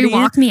had Corey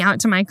walk me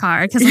out to my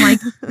car because I'm like,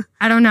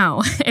 I don't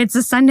know. It's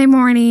a Sunday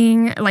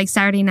morning, like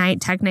Saturday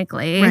night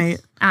technically,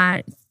 right,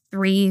 at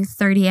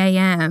 3:30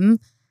 a.m.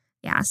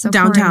 Yeah, so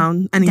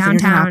downtown, anything can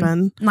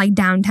happen. Like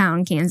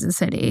downtown Kansas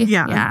City.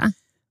 Yeah.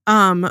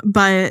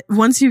 But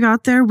once you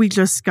got there, we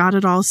just got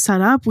it all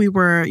set up. We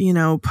were,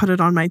 put it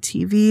on my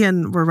TV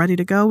and we're ready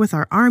to go with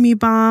our army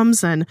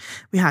bombs and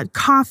we had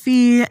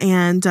coffee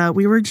and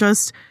we were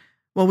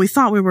we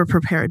thought we were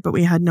prepared, but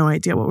we had no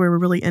idea what we were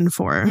really in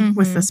for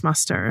with this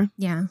muster.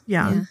 Yeah.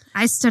 Yeah.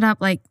 I stood up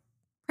like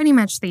pretty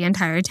much the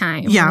entire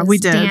time. Yeah, we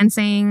did.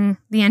 Dancing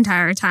the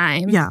entire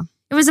time. Yeah.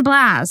 It was a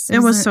blast. It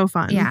was so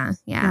fun. Yeah.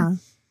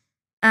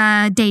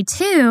 Day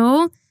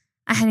 2,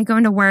 I had to go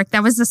into work.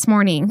 That was this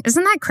morning.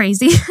 Isn't that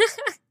crazy?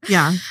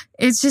 Yeah.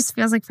 It just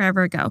feels like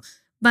forever ago.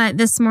 But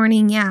this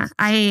morning,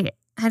 I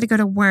had to go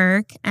to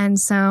work. And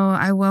so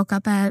I woke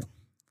up at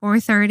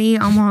 4:30,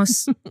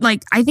 almost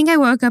like, I think I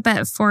woke up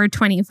at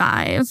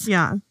 4:25.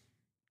 Yeah.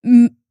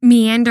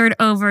 Meandered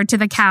over to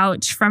the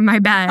couch from my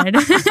bed.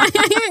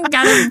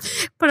 Got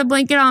to put a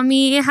blanket on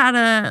me. Had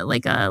a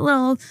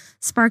little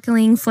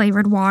sparkling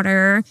flavored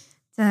water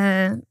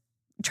to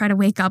try to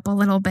wake up a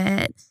little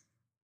bit.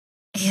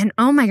 And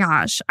oh my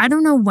gosh, I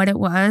don't know what it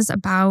was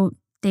about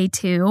day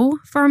 2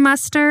 for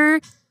Muster,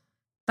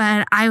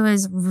 but I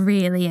was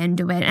really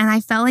into it. And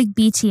I felt like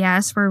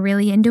BTS were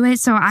really into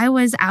it. So I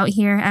was out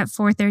here at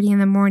 4:30 in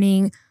the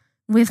morning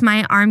with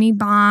my army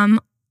bomb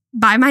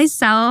by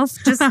myself,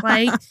 just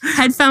like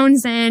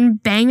headphones in,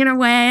 banging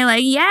away,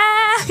 like, yeah.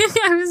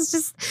 I was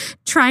just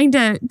trying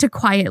to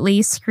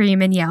quietly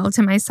scream and yell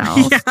to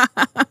myself. Yeah.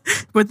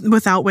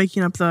 Without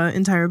waking up the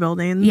entire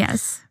building.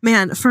 Yes.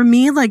 Man, for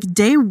me, like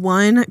day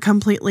 1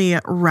 completely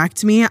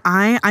wrecked me.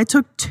 I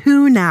took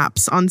 2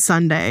 naps on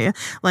Sunday.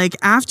 Like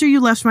after you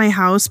left my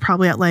house,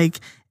 probably at like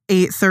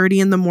 8:30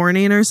 in the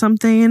morning or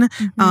something.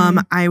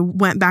 I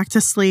went back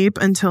to sleep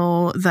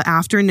until the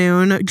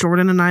afternoon.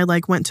 Jordan and I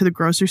like went to the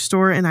grocery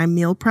store and I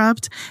meal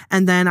prepped,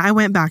 and then I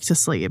went back to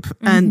sleep.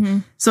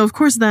 And so of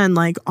course then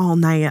like all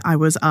night I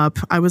was up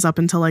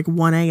until like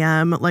 1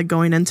 a.m. like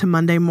going into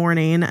Monday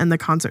morning, and the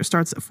concert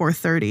starts at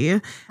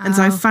 4:30. And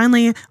so I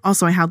finally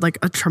I had like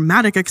a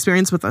traumatic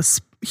experience with a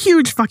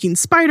huge fucking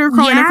spider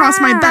crawling across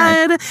my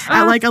bed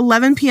at like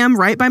 11 p.m.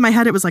 right by my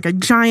head. It was like a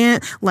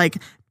giant, like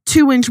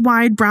 2-inch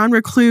wide brown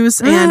recluse,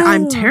 and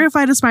I'm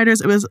terrified of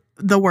spiders. It was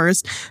the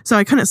worst. So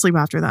I couldn't sleep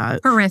after that.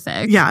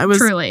 Horrific. Yeah, it was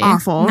truly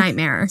awful.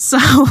 Nightmare. So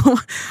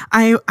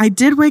I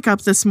did wake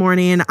up this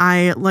morning.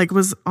 I like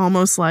was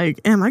almost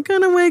like, am I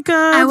gonna wake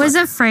up? I was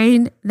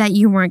afraid that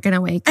you weren't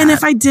gonna wake up. And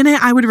if I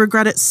didn't, I would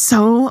regret it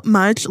so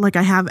much, like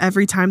I have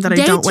every time that I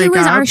don't wake up. Day 2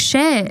 is our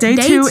shit. Day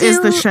two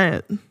is the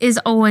shit. Is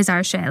always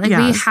our shit. Like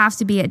we have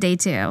to be at day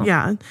 2.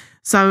 Yeah.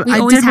 So We I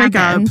always did wake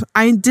have been. up.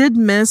 I did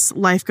miss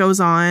Life Goes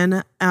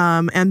On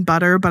and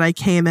Butter, but I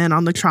came in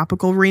on the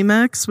Tropical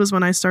remix was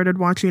when I started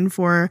watching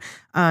for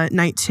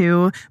night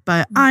 2.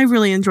 But I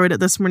really enjoyed it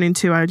this morning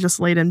too. I just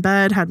laid in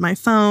bed, had my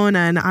phone,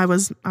 and I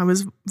was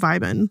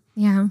vibing.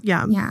 Yeah.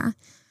 Yeah. Yeah.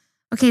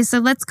 Okay, so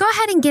let's go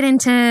ahead and get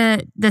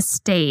into the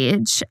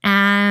stage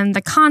and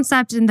the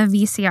concept and the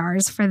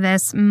VCRs for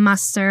this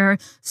Muster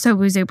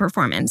Sobuzu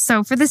performance.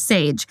 So for the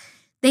stage,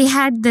 they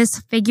had this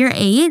figure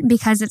 8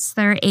 because it's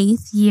their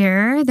 8th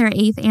year, their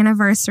 8th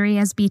anniversary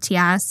as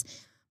BTS,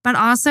 but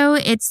also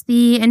it's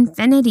the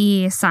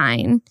infinity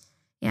sign,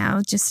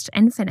 just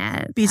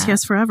infinite.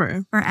 BTS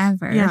forever.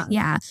 Forever. Yeah.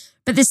 Yeah.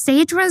 But the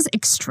stage was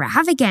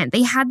extravagant.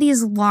 They had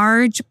these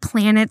large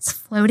planets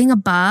floating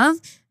above,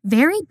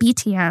 very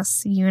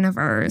BTS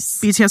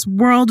universe. BTS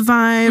world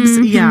vibes.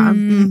 Yeah.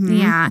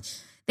 Yeah.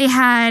 They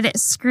had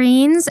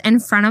screens in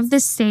front of the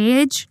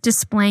stage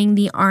displaying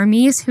the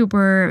armies who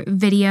were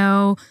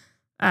video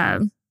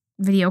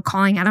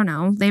calling. I don't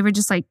know. They were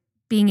just like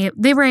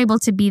they were able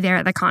to be there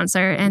at the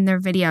concert, and their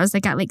videos, they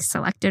got like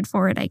selected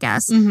for it, I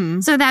guess.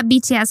 So that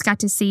BTS got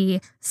to see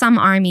some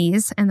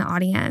armies in the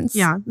audience.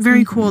 Yeah.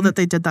 Very cool that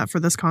they did that for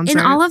this concert.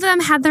 And all of them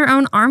had their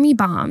own army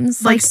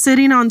bombs. like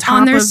sitting on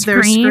top on their of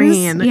their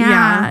screens. screen.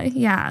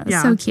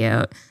 Yeah. So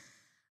cute.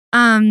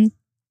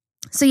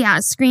 So yeah,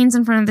 screens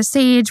in front of the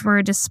stage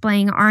were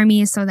displaying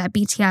armies so that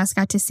BTS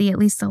got to see at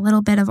least a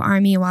little bit of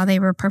army while they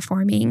were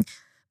performing.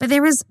 But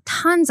there was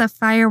tons of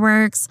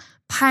fireworks,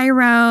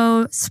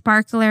 pyro,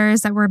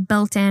 sparklers that were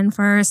built in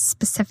for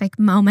specific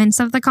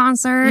moments of the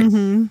concert.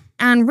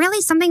 And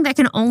really something that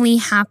can only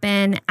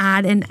happen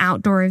at an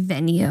outdoor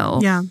venue.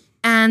 Yeah.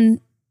 And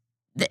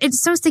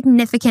it's so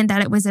significant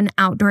that it was an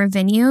outdoor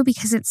venue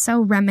because it's so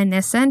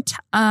reminiscent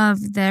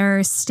of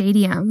their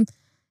stadium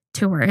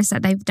tours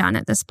that they've done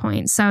at this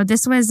point. So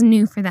this was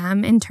new for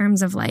them in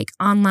terms of like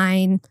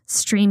online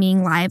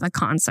streaming live a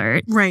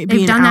concert. Right.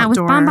 They've done that with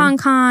outdoor.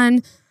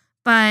 BonBonCon,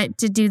 but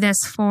to do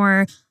this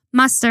for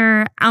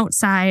Muster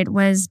outside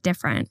was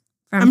different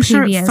from I'm previous.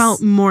 sure it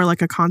felt more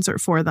like a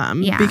concert for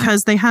them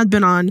because they had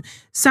been on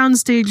sound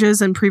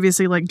stages, and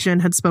previously like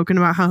Jin had spoken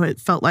about how it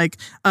felt like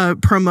a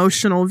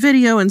promotional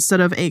video instead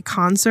of a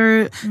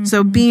concert.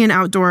 So being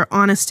outdoor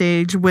on a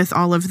stage with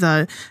all of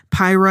the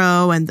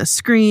pyro and the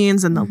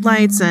screens and the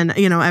lights and,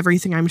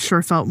 everything, I'm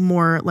sure felt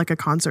more like a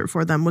concert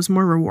for them, was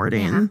more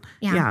rewarding.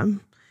 Yeah.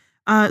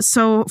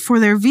 So for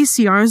their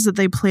VCRs that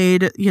they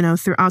played,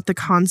 throughout the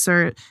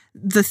concert,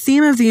 the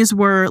theme of these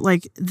were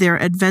like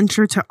their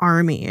adventure to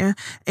army.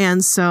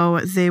 And so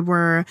they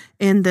were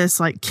in this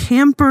like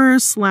camper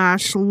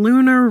 /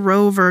 lunar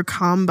rover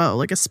combo,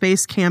 like a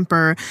space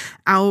camper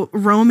out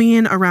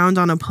roaming around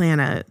on a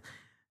planet.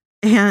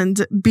 And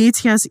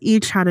BTS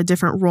each had a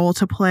different role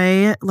to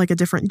play, like a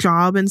different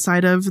job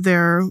inside of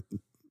their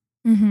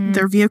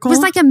vehicle. It was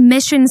like a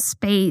mission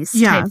space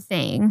type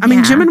thing. I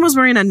mean, Jimin was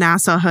wearing a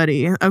NASA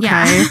hoodie.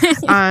 Okay.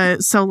 Yeah.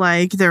 So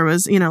like there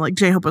was, like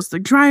J-Hope was the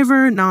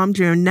driver,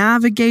 Namjoon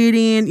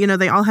navigating,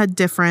 they all had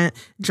different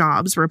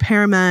jobs,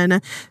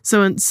 repairmen.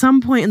 So at some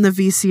point in the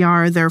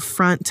VCR, their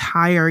front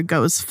tire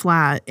goes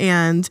flat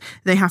and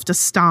they have to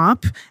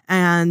stop,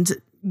 and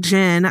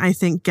Jin, I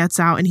think, gets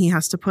out and he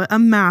has to put a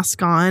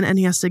mask on and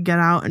he has to get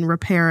out and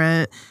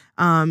repair it.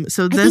 I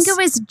think it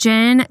was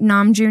Jin,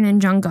 Namjoon,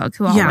 and Jungkook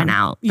who all went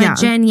out. But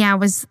Jin,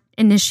 was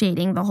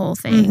initiating the whole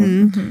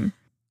thing.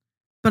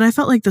 But I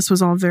felt like this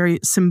was all very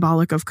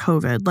symbolic of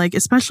COVID, like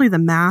especially the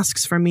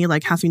masks for me,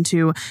 like having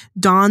to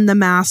don the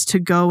mask to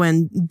go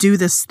and do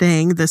this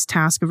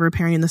task of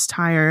repairing this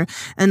tire.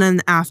 And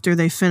then after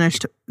they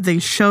finished, they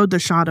showed the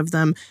shot of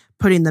them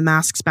putting the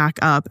masks back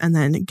up and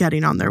then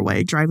getting on their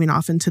way, driving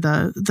off into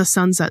the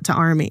sunset to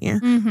army.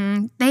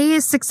 They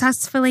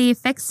successfully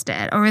fixed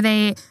it, or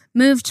they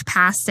moved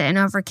past it and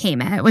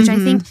overcame it, which I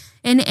think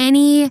in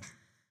any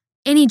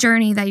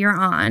journey that you're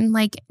on,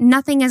 like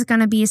nothing is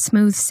going to be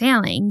smooth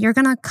sailing. You're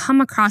going to come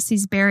across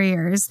these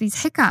barriers,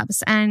 these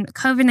hiccups, and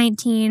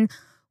COVID-19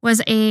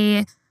 was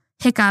a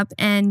hiccup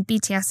in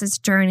BTS's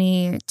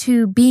journey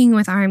to being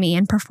with ARMY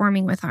and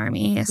performing with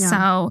ARMY.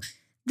 So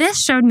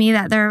this showed me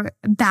that they're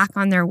back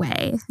on their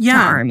way to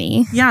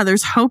ARMY. Yeah,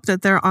 there's hope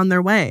that they're on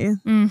their way.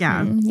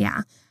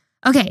 Yeah.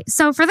 Okay,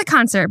 so for the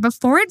concert,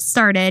 before it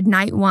started,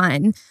 night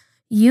one,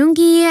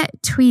 Yoongi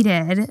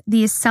tweeted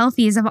these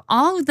selfies of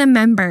all of the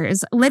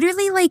members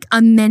literally like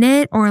a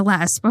minute or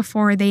less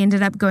before they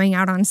ended up going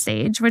out on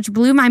stage, which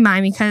blew my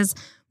mind because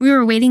we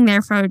were waiting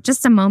there for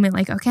just a moment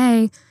like,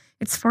 okay,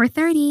 it's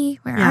 4:30.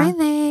 Where are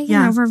they? You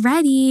know, we're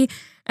ready.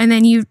 And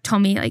then you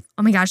told me like,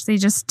 oh my gosh, they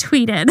just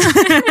tweeted.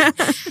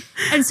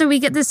 And so we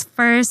get this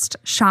first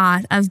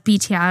shot of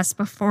BTS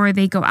before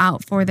they go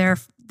out for their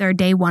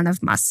day one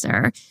of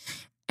muster.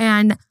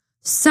 And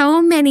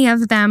so many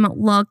of them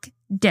look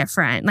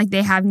different. Like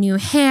they have new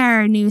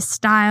hair, new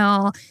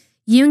style.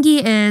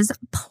 Yoongi is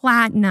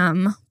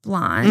platinum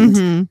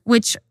blonde,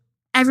 which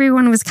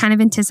everyone was kind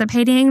of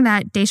anticipating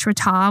that Daeshwa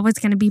Ta was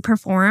going to be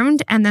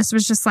performed. And this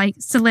was just like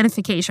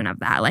solidification of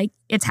that. Like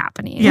it's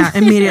happening. Yeah,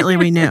 immediately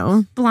we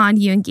knew. Blonde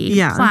Yoongi.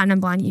 Yeah. Platinum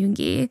blonde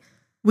Yoongi.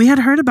 We had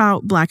heard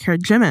about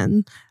black-haired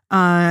Jimin.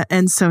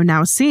 And so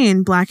now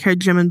seeing black-haired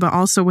Jimin, but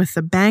also with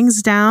the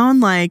bangs down,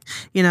 like,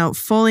 you know,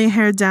 fully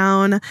hair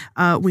down,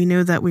 we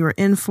knew that we were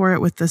in for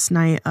it with this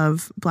night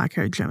of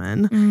black-haired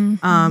Jimin.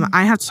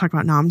 I have to talk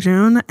about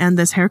Namjoon and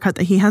this haircut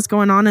that he has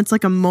going on. It's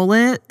like a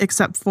mullet,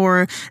 except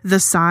for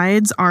the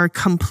sides are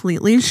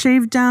completely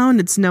shaved down.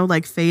 It's no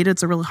like fade.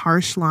 It's a really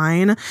harsh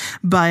line,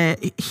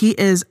 but he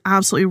is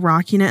absolutely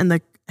rocking it. And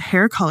the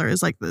hair color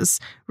is like this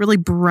really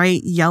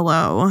bright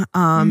yellow.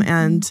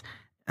 And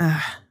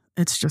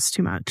it's just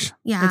too much.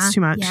 Yeah. It's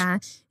too much. Yeah.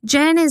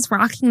 Jin is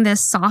rocking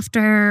this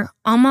softer,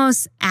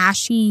 almost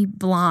ashy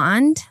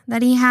blonde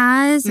that he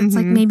has. It's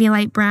like maybe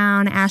light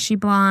brown, ashy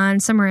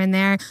blonde, somewhere in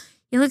there.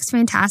 He looks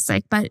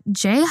fantastic. But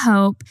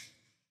J-Hope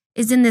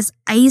is in this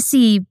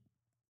icy,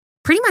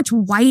 pretty much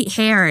white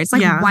hair. It's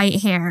like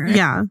white hair.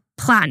 Yeah.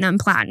 Platinum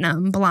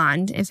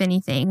blonde, if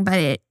anything.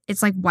 But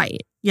it's like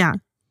white. Yeah.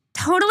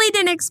 Totally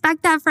didn't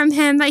expect that from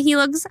him, but he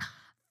looks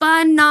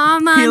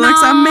phenomenal. He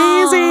looks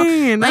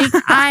amazing. Like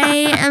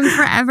I am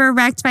forever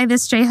wrecked by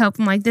this J-Hope.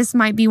 I'm like, this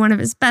might be one of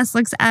his best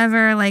looks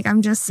ever. Like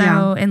I'm just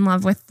so in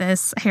love with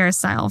this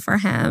hairstyle for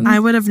him.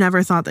 I would have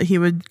never thought that he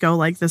would go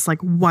like this like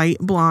white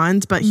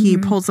blonde, but he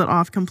pulls it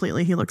off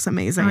completely. He looks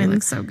amazing. Oh, he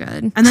looks so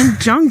good. And then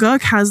Jungkook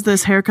has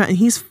this haircut and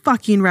he's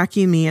fucking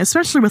wrecking me,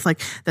 especially with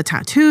like the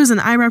tattoos and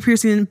eyebrow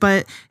piercing,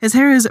 but his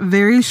hair is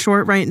very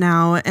short right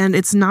now and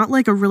it's not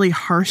like a really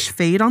harsh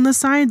fade on the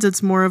sides.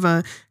 It's more of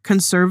a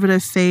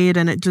conservative fade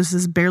and it just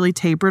is barely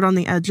tapered on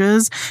the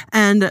edges.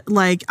 And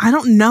like, I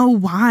don't know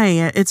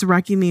why it's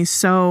wrecking me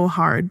so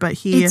hard, but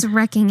it's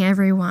wrecking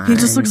everyone. He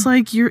just looks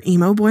like your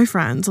emo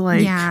boyfriend.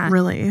 Like,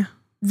 really.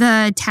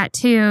 The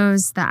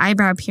tattoos, the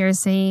eyebrow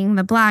piercing,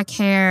 the black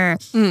hair,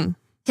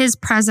 his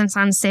presence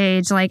on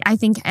stage. Like, I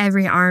think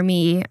every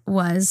ARMY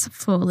was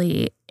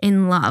fully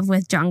in love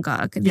with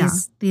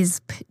Jungkook.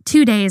 These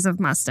 2 days of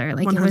muster.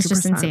 Like, 100%. It was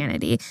just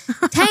insanity.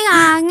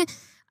 Taeyang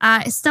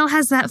still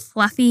has that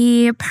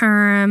fluffy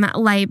perm,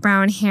 light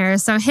brown hair.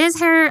 So his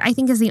hair, I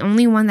think, is the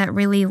only one that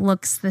really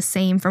looks the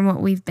same from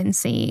what we've been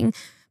seeing.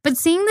 But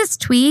seeing this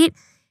tweet,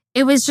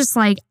 it was just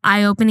like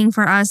eye-opening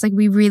for us. Like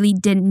we really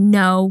didn't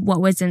know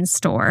what was in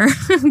store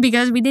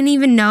because we didn't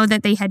even know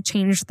that they had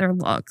changed their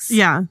looks.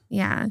 Yeah.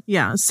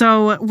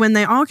 So when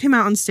they all came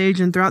out on stage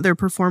and throughout their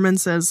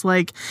performances,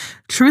 like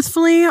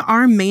truthfully,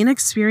 our main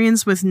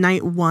experience with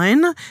night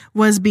one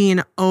was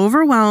being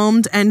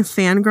overwhelmed and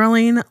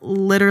fangirling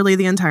literally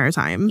the entire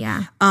time.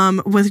 Yeah.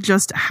 With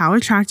just how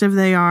attractive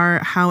they are,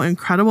 how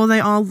incredible they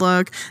all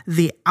look.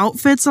 The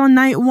outfits on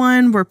night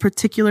one were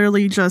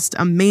particularly just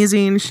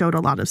amazing, showed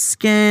a lot of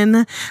skin. We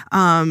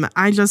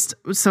just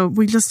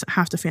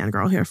have to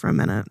fangirl here for a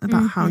minute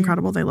about how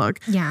incredible they look.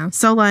 Yeah.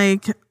 So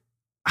like,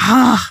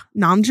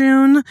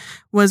 Namjoon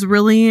was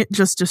really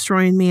just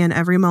destroying me in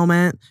every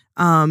moment.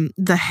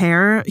 The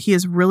hair, he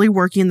is really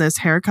working this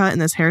haircut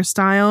and this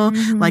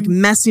hairstyle, like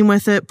messing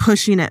with it,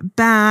 pushing it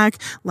back,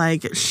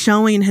 like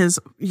showing his,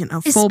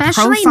 full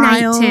especially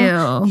profile.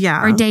 Night 2.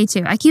 Yeah. Or day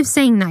 2. I keep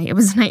saying night. It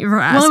was night for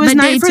us. Well, it was but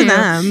night day for 2.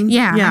 them.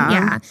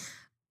 Yeah.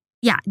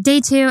 Day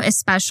 2,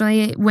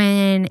 especially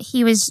when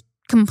he was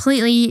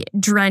completely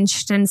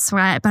drenched in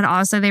sweat, but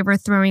also they were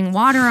throwing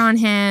water on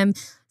him.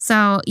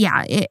 So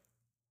yeah,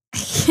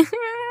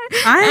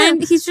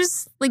 and he's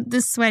just like the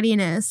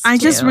sweatiness.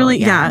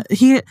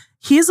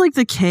 He's like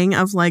the king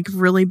of like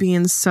really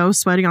being so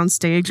sweaty on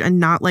stage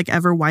and not like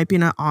ever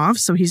wiping it off.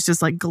 So he's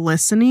just like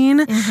glistening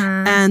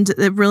and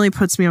it really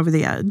puts me over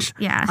the edge.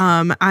 Yeah.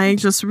 I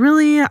just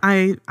really,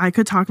 I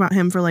could talk about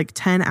him for like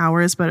 10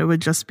 hours, but it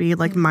would just be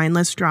like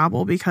mindless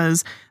drabble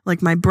because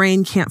like my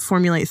brain can't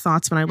formulate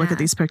thoughts when I look at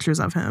these pictures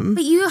of him.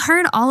 But you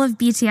heard all of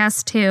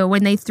BTS too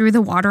when they threw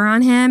the water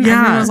on him. Yeah.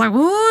 Everyone was like,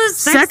 ooh,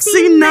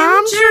 sexy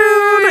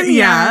Namjoon.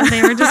 Yeah.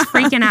 They were just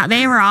freaking out.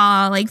 They were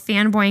all like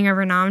fanboying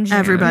over Namjoon.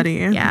 Everybody.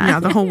 Yeah,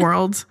 the whole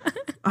world.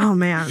 Oh,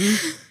 man.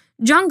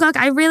 Jungkook,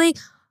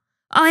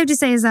 all I have to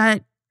say is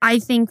that I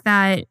think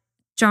that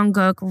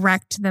Jungkook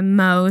wrecked the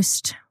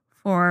most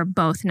for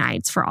both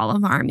nights for all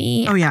of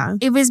ARMY. Oh, yeah.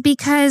 It was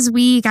because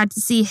we got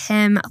to see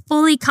him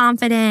fully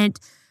confident,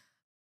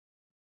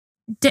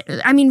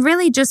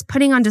 really just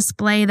putting on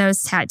display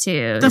those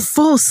tattoos. The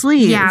full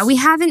sleeve. Yeah, we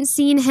haven't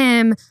seen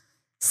him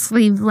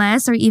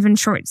sleeveless or even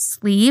short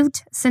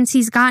sleeved since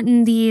he's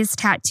gotten these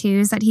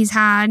tattoos that he's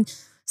had.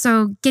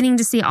 So getting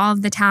to see all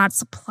of the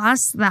tats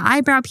plus the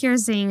eyebrow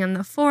piercing and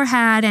the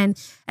forehead. And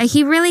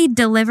he really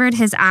delivered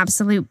his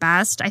absolute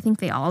best. I think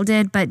they all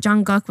did. But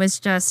Jungkook was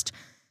just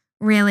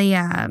really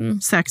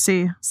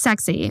sexy.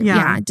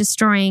 Yeah.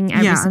 Destroying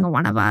every single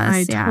one of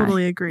us. I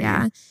totally agree.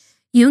 Yeah.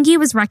 Yoongi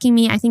was wrecking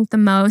me, I think, the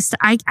most.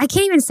 I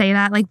can't even say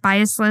that. Like,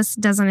 biasless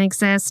doesn't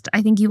exist.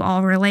 I think you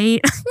all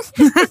relate.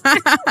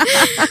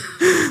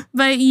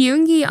 But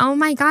Yoongi, oh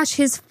my gosh,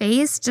 his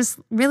face just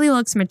really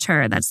looks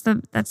mature. That's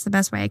the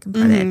best way I can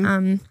put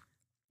it.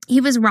 He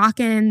was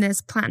rocking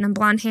this platinum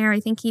blonde hair. I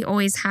think he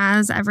always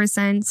has ever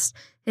since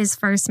his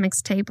first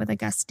mixtape with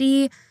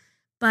Auguste.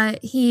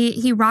 But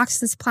he rocks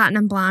this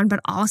platinum blonde,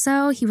 but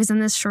also he was in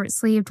this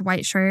short-sleeved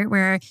white shirt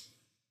where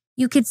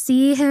you could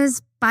see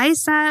his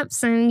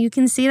biceps and you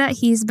can see that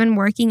he's been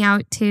working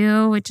out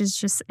too, which is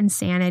just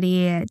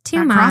insanity.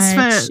 Too much.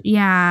 CrossFit.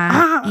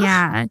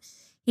 Yeah.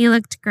 He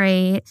looked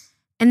great.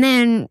 And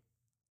then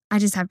I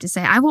just have to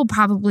say, I will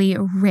probably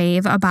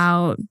rave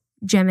about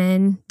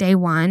Jimin Day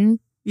One.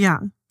 Yeah.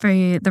 For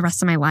the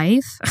rest of my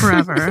life.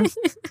 Forever.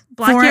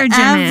 Black hair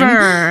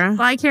Jimin.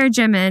 Black hair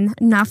Jimin.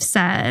 Enough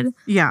said.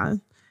 Yeah.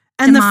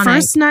 And Demonic. the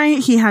first night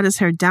he had his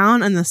hair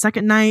down, and the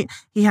second night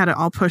he had it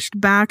all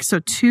pushed back. So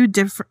two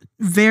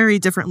very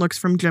different looks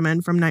from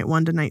Jimin from night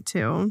 1 to night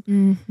 2.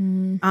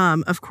 Mm-hmm.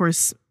 Of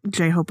course,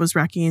 J-Hope was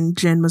wrecking,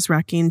 Jin was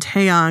wrecking,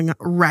 Taeyong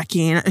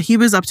wrecking. He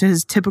was up to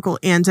his typical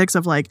antics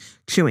of like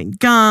chewing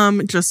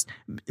gum, just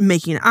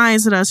making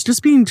eyes at us,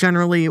 just being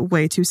generally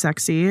way too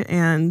sexy.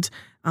 And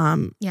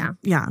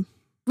yeah,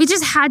 we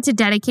just had to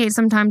dedicate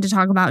some time to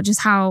talk about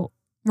just how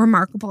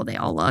remarkable they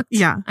all looked.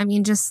 Yeah, I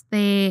mean,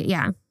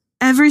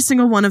 every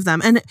single one of them.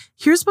 And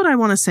here's what I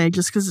want to say,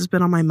 just because it's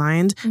been on my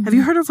mind. Mm-hmm. Have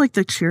you heard of like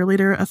the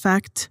cheerleader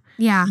effect?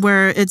 Yeah.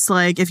 Where it's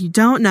like, if you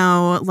don't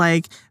know,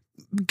 like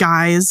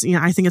guys,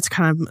 I think it's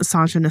kind of a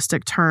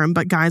misogynistic term,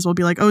 but guys will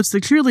be like, oh, it's the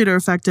cheerleader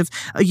effect. If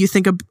you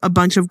think a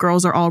bunch of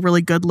girls are all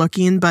really good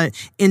looking, but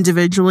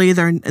individually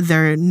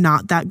they're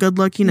not that good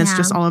looking. It's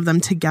just all of them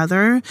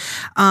together.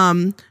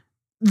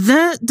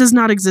 That does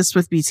not exist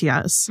with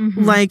BTS.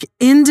 Mm-hmm. Like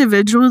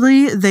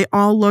individually, they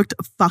all looked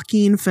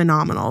fucking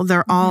phenomenal.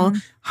 They're all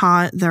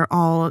hot. They're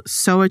all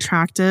so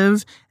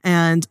attractive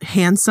and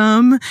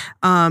handsome.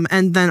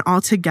 And then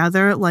all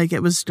together, like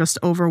it was just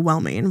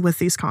overwhelming with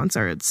these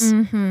concerts.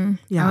 Mm-hmm.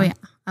 Yeah.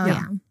 Oh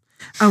yeah.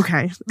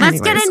 Okay.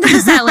 Let's get into the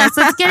set list.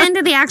 Let's get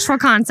into the actual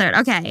concert.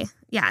 Okay.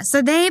 Yeah.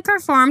 So they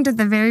performed at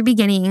the very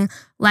beginning,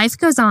 Life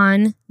Goes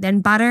On,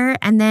 then Butter,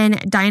 and then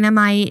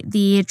Dynamite,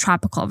 the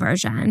tropical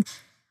version.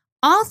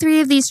 All 3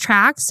 of these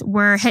tracks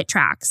were hit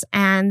tracks,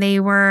 and they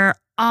were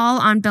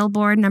all on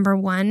Billboard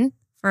 #1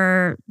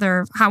 for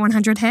their Hot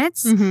 100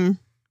 hits. Mm-hmm.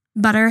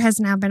 Butter has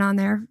now been on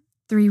there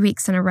 3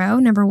 weeks in a row,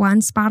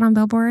 #1 spot on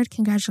Billboard.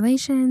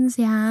 Congratulations.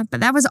 Yeah. But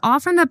that was all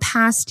from the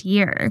past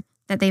year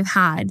that they've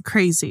had.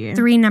 Crazy.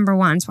 3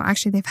 #1s. Well,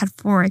 actually, they've had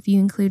 4 if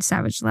you include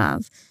Savage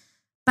Love.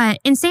 But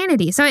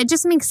insanity. So it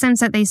just makes sense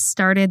that they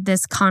started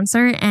this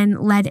concert and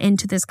led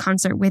into this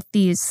concert with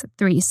these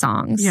 3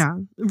 songs. Yeah,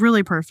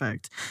 really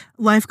perfect.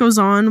 Life Goes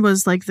On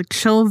was like the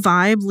chill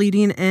vibe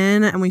leading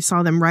in, and we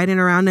saw them riding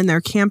around in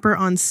their camper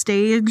on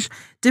stage.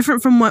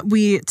 Different from what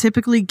we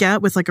typically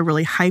get with like a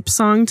really hype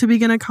song to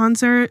begin a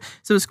concert.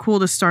 So it was cool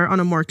to start on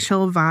a more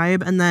chill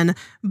vibe. And then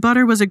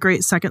Butter was a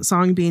great second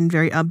song, being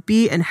very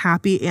upbeat and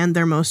happy, and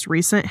their most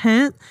recent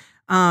hit.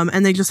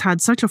 And they just had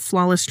such a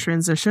flawless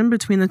transition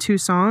between the 2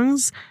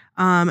 songs.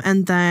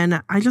 And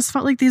then I just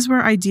felt like these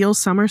were ideal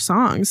summer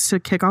songs to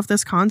kick off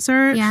this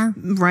concert. Yeah.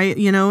 Right,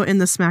 in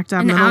the smack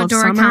dab middle of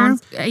summer.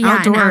 An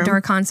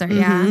outdoor concert,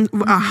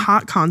 Mm-hmm. A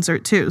hot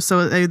concert, too.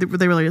 So they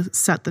really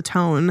set the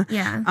tone.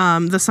 Yeah.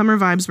 The summer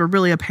vibes were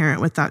really apparent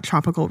with that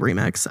tropical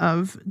remix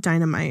of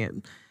Dynamite.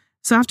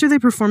 So after they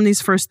performed these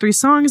first 3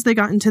 songs, they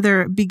got into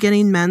their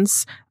beginning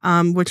ments,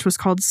 which was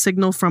called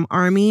Signal from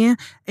Army.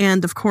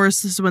 And of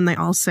course, this is when they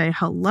all say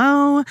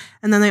hello.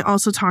 And then they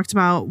also talked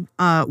about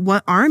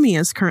what Army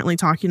is currently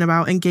talking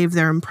about and gave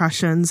their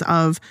impressions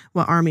of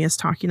what Army is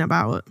talking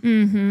about.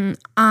 Mm-hmm.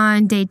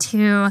 On day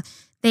 2,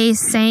 they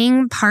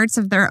sang parts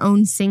of their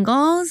own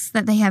singles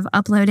that they have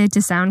uploaded to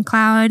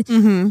SoundCloud.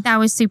 Mm-hmm. That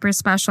was super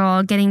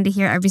special, getting to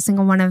hear every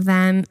single one of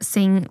them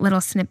sing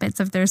little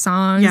snippets of their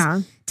songs.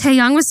 Yeah.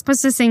 Taeyong was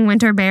supposed to sing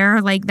Winter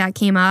Bear, like that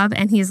came up,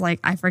 and he's like,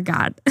 I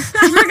forgot. I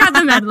forgot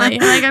the medley.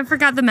 I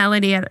forgot the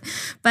melody.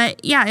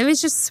 But yeah, it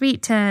was just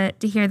sweet to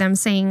hear them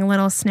sing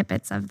little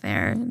snippets of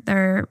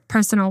their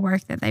personal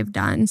work that they've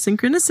done.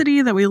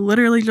 Synchronicity that we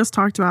literally just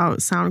talked about,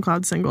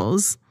 SoundCloud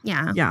singles.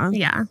 Yeah.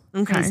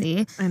 Okay.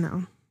 Crazy. I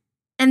know.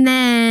 And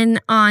then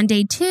on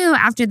day 2,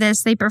 after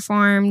this, they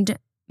performed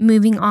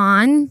Moving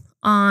On.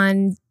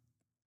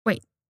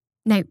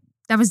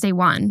 That was day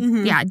 1.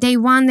 Mm-hmm. Yeah, day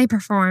 1, they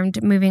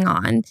performed Moving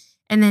On.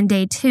 And then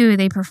day 2,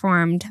 they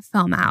performed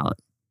Film Out.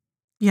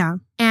 Yeah.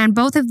 And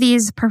both of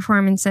these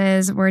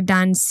performances were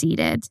done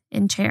seated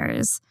in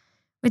chairs,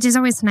 which is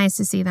always nice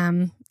to see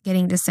them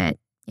getting to sit,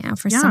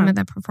 for some of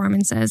the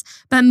performances.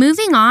 But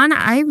moving on,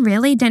 I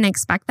really didn't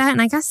expect that.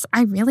 And I guess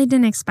I really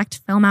didn't expect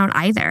Film Out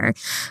either.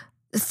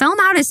 Film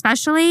Out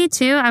especially,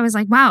 too, I was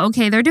like, wow,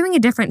 okay, they're doing a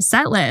different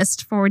set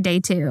list for day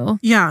 2.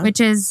 Yeah.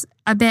 Which is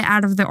a bit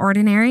out of the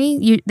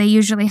ordinary. They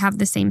usually have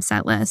the same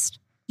set list.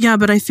 Yeah,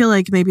 but I feel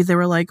like maybe they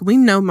were like, we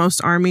know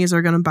most armies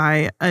are going to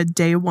buy a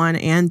day 1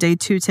 and day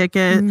 2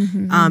 ticket,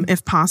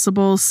 if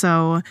possible.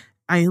 So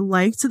I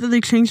liked that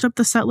they changed up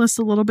the set list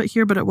a little bit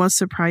here, but it was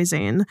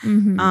surprising.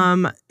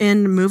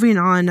 In moving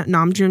on,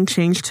 Namjoon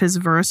changed his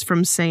verse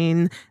from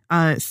saying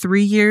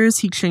 3 years,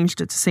 he changed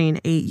it to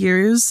saying 8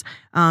 years.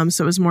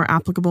 So it was more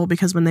applicable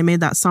because when they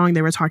made that song,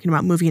 they were talking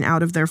about moving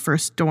out of their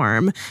first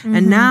dorm.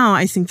 And now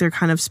I think they're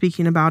kind of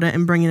speaking about it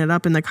and bringing it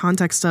up in the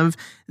context of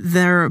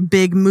their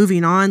big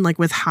moving on, like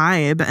with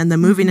Hybe, and the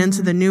moving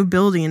into the new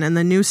building and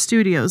the new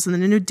studios and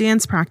the new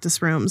dance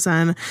practice rooms.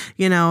 And,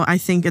 I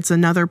think it's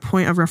another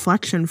point of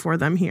reflection for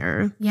them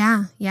here.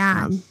 Yeah.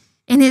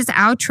 In his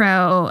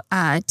outro,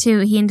 too,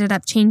 he ended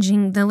up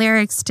changing the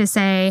lyrics to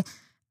say,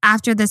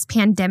 after this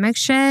pandemic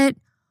shit,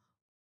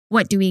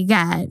 what do we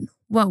get?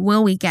 What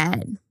will we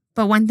get?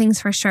 But one thing's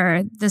for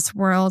sure, this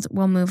world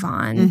will move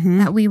on,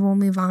 that we will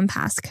move on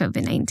past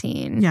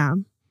COVID-19.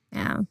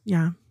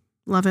 Yeah.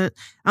 Love it.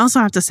 I also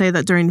have to say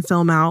that during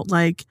Film Out,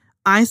 like,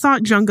 I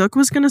thought Jungkook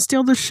was going to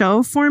steal the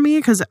show for me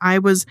because I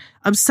was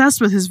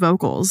obsessed with his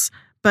vocals.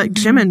 But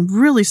Jimin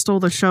really stole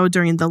the show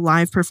during the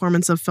live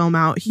performance of Film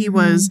Out. He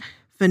was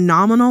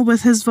phenomenal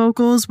with his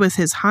vocals, with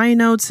his high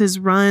notes, his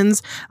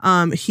runs.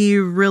 He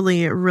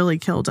really, really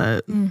killed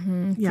it.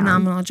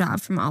 Phenomenal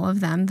job from all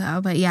of them,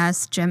 though. But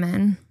yes,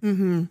 Jimin.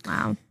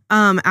 Wow.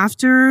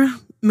 After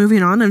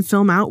moving on and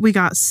Film Out, we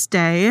got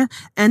Stay.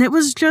 And it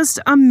was just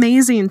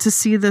amazing to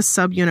see this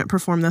subunit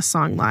perform this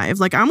song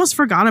live. Like, I almost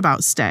forgot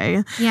about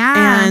Stay.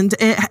 Yeah. And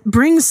it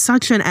brings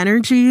such an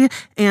energy.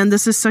 And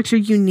this is such a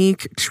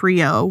unique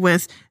trio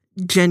with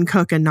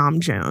Jungkook and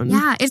Namjoon.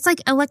 Yeah, it's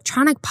like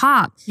electronic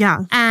pop.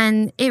 Yeah.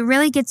 And it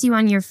really gets you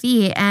on your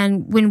feet.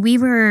 And when we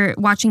were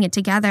watching it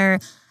together,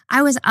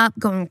 I was up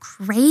going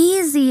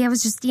crazy. I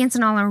was just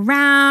dancing all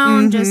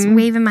around, just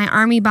waving my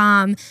army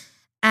bomb.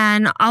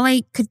 And all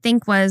I could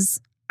think was,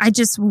 I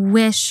just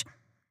wish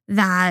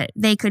that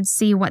they could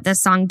see what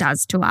this song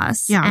does to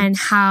us and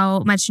how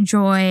much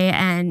joy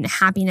and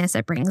happiness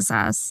it brings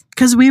us.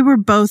 Because we were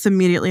both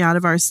immediately out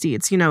of our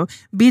seats.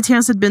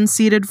 BTS had been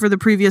seated for the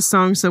previous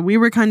song, so we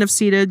were kind of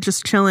seated,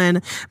 just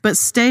chilling. But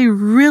Stay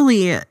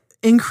really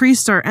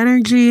increased our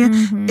energy.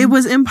 It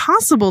was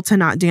impossible to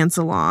not dance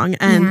along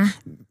and,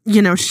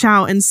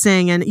 shout and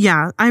sing. And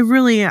I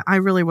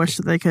really wish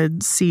that they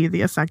could see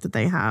the effect that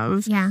they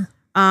have. Yeah.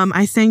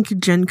 I think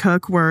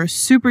Jungkook were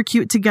super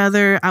cute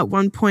together. At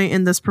one point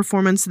in this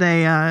performance,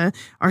 they are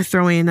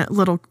throwing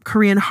little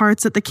Korean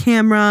hearts at the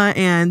camera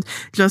and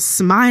just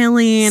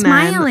smiling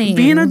and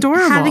being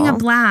adorable. Having a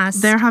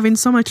blast. They're having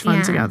so much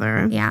fun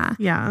together.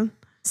 Yeah.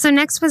 So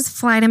next was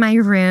Fly to My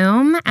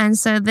Room. And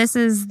so this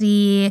is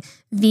the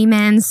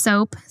V-Man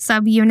Soap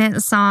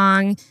subunit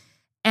song.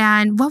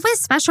 And what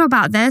was special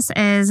about this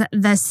is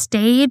the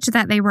stage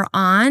that they were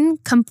on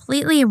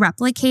completely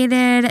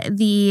replicated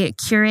the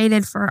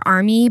Curated for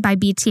ARMY by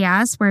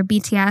BTS, where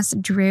BTS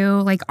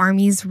drew like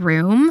ARMY's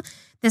room.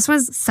 This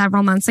was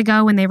several months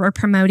ago when they were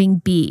promoting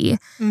B.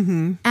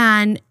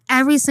 And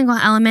every single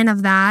element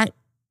of that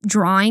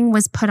drawing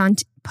was put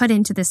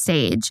into the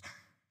stage.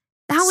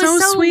 That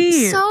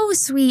was so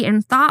sweet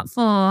and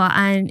thoughtful.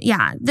 And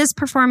this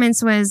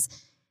performance was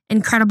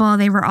incredible.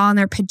 They were all in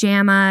their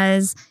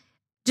pajamas.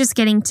 Just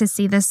getting to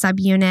see the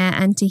subunit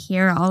and to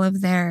hear all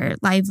of their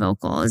live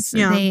vocals.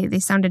 They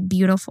sounded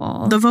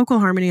beautiful. The vocal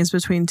harmonies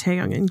between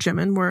Taehyung and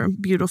Jimin were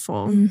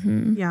beautiful.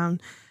 Yeah.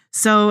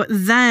 So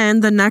then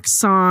the next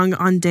song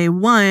on day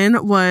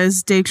 1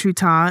 was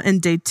Daechwita,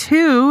 and day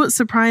 2,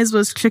 surprise,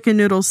 was Chicken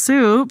Noodle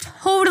Soup.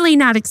 Totally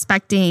not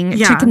expecting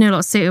Chicken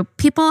Noodle Soup.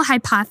 People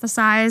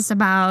hypothesized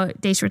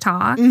about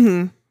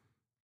Daechwita.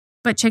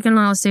 But Chicken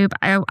Noodle Soup,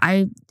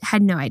 I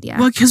had no idea.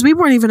 Well, because we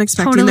weren't even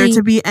expecting there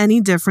to be any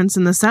difference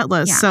in the set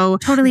list. Yeah, so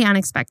totally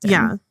unexpected.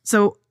 Yeah.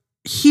 So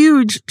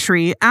huge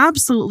treat.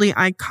 Absolutely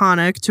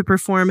iconic to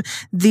perform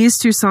these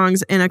 2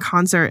 songs in a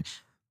concert,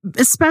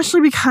 especially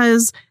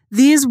because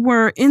these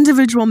were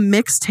individual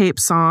mixtape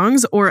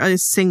songs or a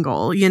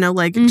single.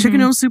 Chicken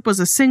Noodle Soup was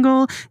a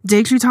single.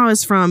 Daechwita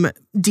is from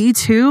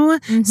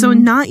D2. So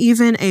not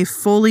even a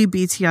fully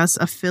BTS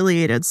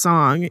affiliated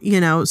song,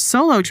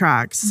 solo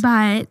tracks.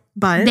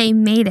 But they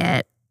made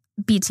it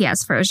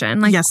BTS version.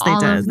 Like, yes, they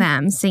all did. Of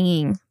them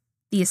singing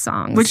these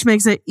songs. Which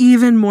makes it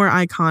even more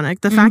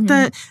iconic. The fact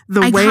that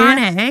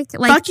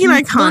fucking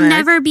iconic. Will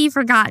never be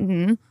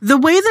forgotten. The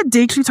way that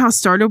Daechwita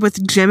started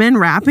with Jimin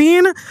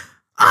rapping,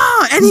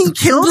 and he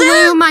killed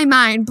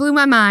it. Blew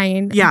my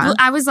mind. Yeah.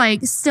 I was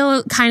like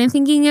still kind of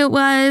thinking it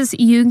was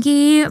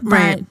Yoongi,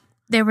 but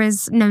there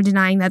was no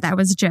denying that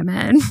was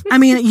Jimin. I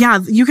mean, yeah,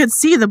 you could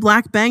see the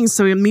black bangs,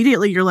 so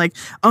immediately you're like,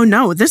 oh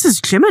no, this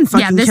is Jimin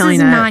fucking killing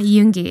it. Yeah, this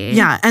is not Yoongi.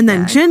 Yeah, and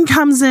then Jin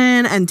comes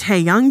in, and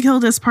Taehyung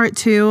killed his part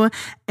too,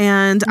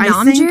 and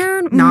I think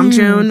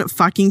Namjoon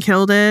fucking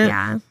killed it.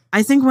 Yeah.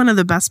 I think one of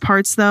the best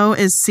parts, though,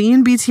 is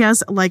seeing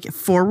BTS like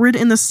forward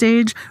in the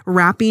stage,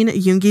 rapping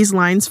Yoongi's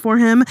lines for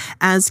him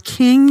as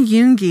King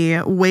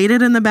Yoongi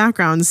waited in the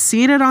background,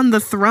 seated on the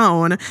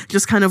throne,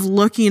 just kind of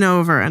looking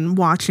over and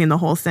watching the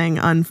whole thing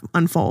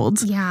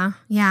unfold. Yeah,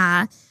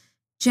 yeah.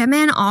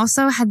 Jimin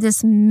also had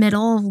this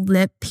middle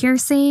lip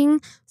piercing.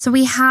 So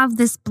we have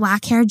this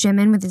black hair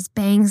Jimin with his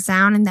bangs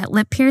down and that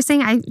lip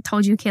piercing. I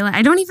told you, Kayla,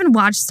 I don't even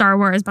watch Star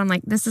Wars, but I'm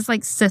like, this is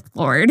like Sith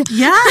Lord.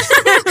 Yeah.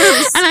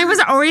 And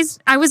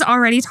I was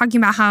already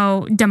talking about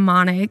how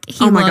demonic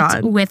he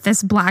looked with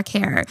this black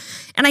hair.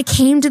 And I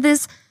came to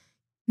this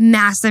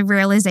massive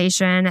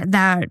realization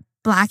that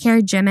black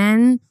hair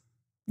Jimin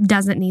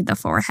doesn't need the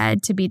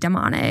forehead to be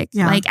demonic.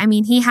 Yeah. Like, I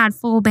mean, he had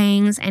full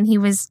bangs and he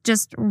was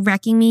just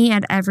wrecking me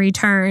at every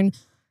turn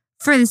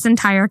for this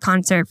entire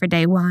concert for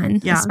day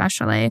one,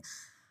 especially.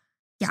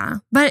 Yeah.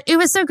 But it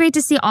was so great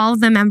to see all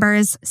of the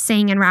members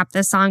sing and rap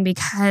this song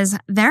because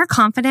their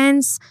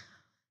confidence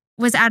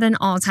was at an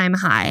all-time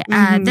high.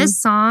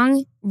 This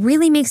song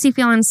really makes you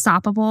feel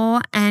unstoppable,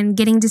 and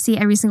getting to see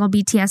every single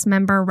BTS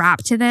member rap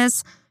to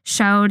this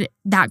showed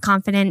that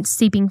confidence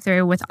seeping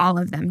through with all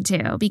of them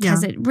too,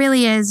 because it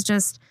really is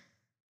just,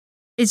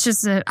 it's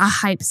just a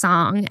hype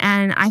song.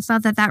 And I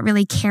felt that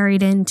really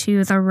carried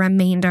into the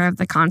remainder of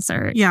the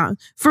concert. Yeah,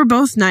 for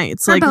both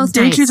nights. Like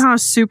Daechwita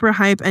super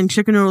hype and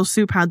Chicken Noodle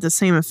Soup had the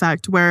same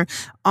effect where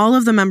all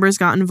of the members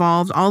got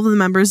involved. All of the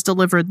members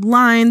delivered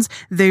lines.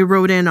 They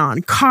rode in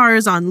on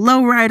cars, on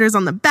lowriders,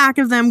 on the back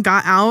of them,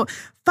 got out.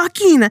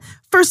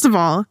 First of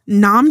all,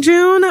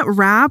 Namjoon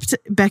rapped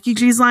Becky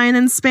G's line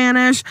in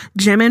Spanish.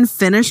 Jimin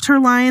finished her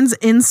lines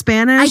in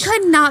Spanish. I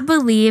could not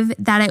believe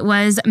that it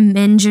was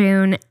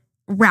Minjun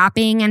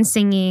rapping and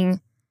singing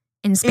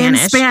in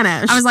Spanish.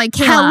 I was like,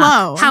 Kayla,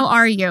 hello. How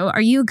are you? Are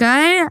you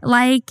good?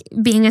 Like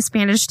being a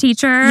Spanish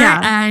teacher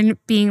and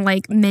being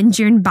like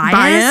Minjun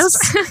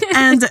biased?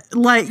 And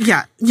like,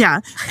 yeah.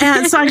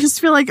 And so I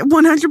just feel like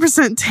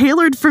 100%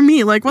 tailored for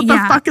me. Like, what the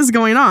fuck is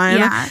going on?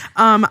 Yeah.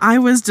 I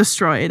was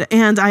destroyed.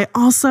 And I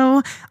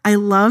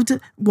loved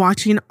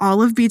watching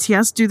all of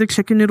BTS do the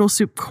Chicken Noodle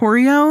Soup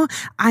choreo.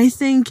 I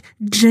think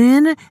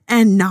Jin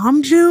and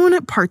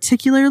Namjoon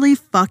particularly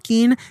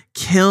fucking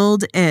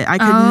killed it. I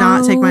could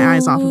not take my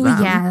eyes off of them.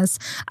 Yes.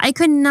 I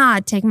could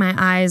not take my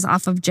eyes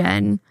off of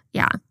Jin.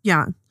 Yeah.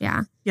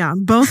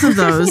 Both of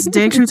those,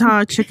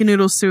 Daechwita, Chicken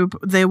Noodle Soup,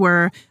 they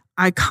were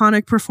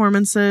iconic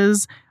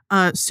performances.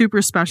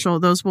 Super special.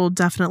 Those will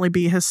definitely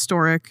be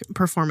historic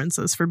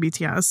performances for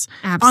BTS.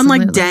 Absolutely. On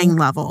like Dang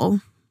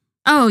level.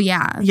 Oh,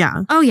 yeah.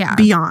 Yeah. Oh, yeah.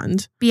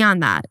 Beyond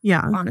that.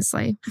 Yeah.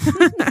 Honestly.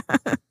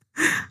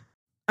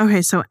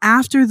 Okay, so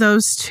after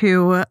those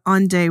two,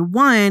 on day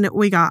one,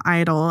 we got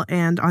Idol,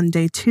 and on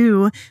day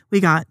two, we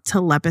got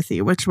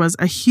Telepathy, which was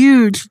a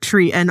huge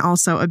treat and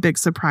also a big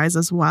surprise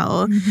as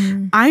well.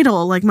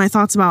 Idol, like my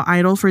thoughts about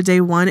Idol for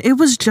day one, it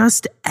was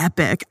just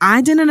epic.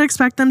 I didn't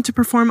expect them to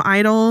perform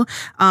Idol,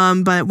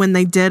 but when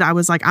they did, I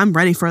was like, I'm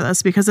ready for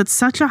this because it's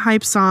such a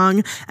hype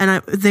song,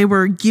 and they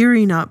were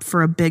gearing up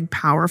for a big,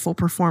 powerful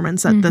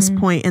performance at this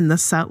point in the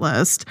set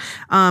list.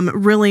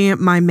 Really,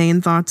 my main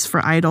thoughts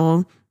for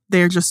Idol,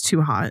 they're just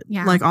too hot.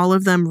 Yeah. Like all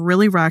of them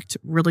really wrecked,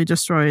 really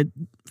destroyed.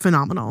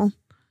 Phenomenal.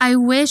 I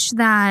wish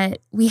that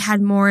we had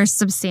more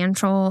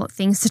substantial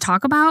things to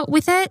talk about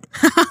with it.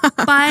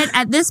 But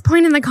at this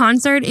point in the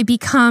concert, it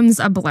becomes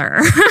a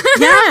blur.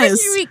 Yes.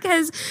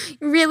 Because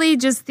really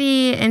just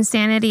the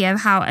insanity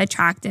of how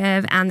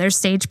attractive and their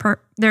stage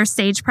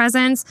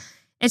presence,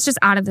 it's just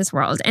out of this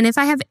world. And if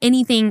I have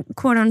anything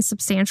quote unquote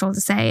substantial to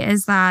say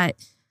is that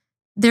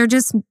they're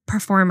just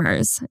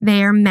performers.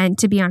 They are meant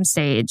to be on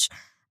stage.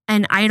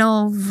 And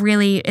Idol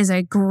really is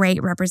a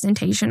great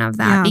representation of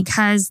that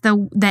because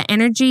the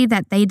energy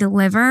that they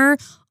deliver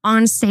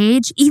on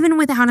stage, even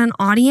without an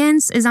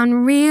audience, is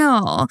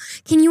unreal.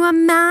 Can you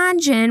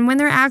imagine when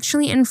they're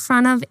actually in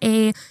front of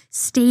a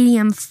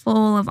stadium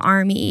full of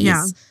armies?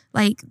 Yeah.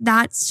 Like,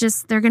 that's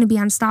just, they're going to be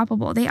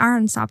unstoppable. They are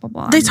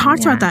unstoppable. They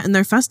talked about that in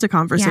their Festa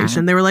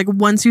conversation. They were like,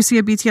 once you see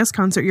a BTS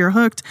concert, you're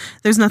hooked.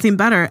 There's nothing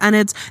better.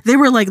 And they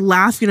were like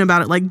laughing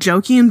about it, like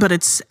joking, but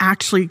it's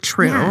actually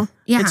true.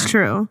 Yeah. It's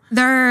true.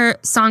 They're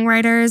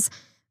songwriters,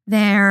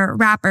 they're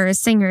rappers,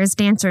 singers,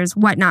 dancers,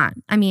 whatnot.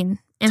 I mean,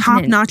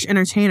 top-notch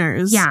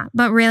entertainers. Yeah,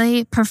 but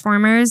really,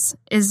 performers,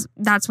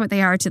 that's what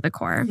they are to the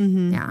core.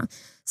 Yeah.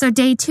 So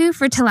day two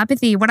for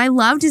Telepathy, what I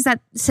loved is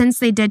that since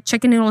they did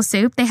Chicken Noodle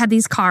Soup, they had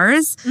these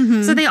cars.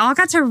 So they all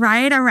got to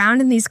ride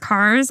around in these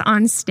cars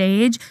on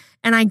stage.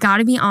 And I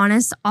gotta be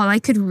honest, all I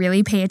could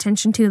really pay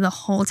attention to the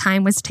whole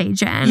time was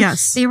Taejin.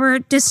 Yes. They were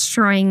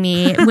destroying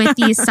me with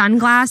these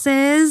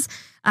sunglasses.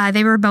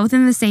 They were both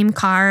in the same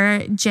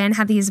car. Jin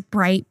had these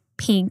bright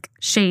pink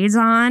shades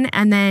on,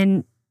 and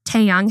then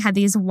Taehyung had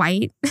these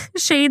white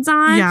shades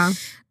on. Yeah.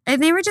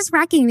 And they were just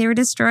wrecking, they were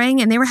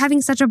destroying, and they were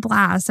having such a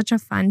blast, such a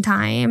fun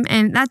time.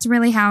 And that's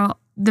really how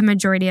the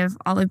majority of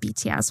all of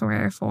BTS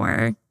were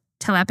for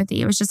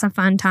Telepathy. It was just a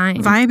fun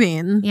time.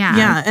 Vibing. Yeah.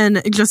 Yeah.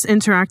 And just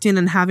interacting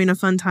and having a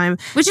fun time.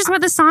 Which is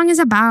what the song is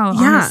about,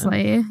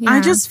 honestly. Yeah.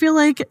 I just feel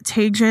like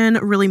Taejin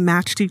really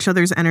matched each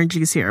other's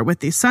energies here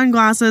with these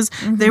sunglasses.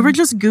 They were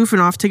just goofing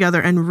off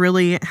together and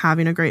really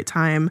having a great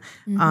time.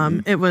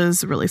 It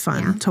was really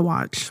fun to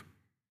watch.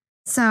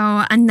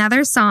 So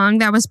another song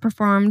that was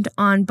performed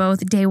on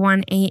both day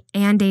 1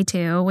 and day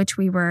 2, which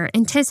we were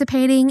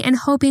anticipating and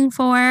hoping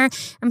for.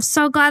 I'm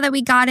so glad that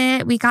we got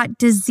it. We got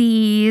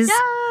Disease.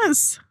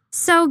 Yes.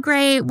 So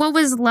great. What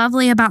was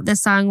lovely about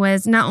this song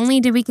was not only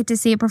did we get to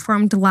see it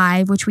performed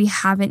live, which we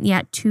haven't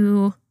yet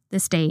to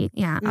this date,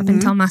 up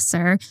until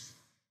Muster,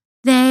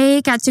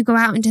 they got to go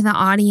out into the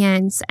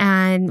audience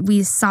and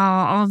we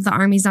saw all of the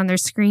ARMYs on their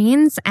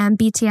screens, and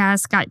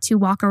BTS got to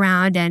walk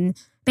around and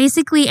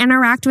basically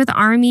interact with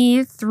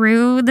ARMY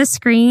through the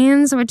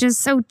screens, which is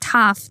so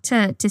tough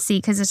to see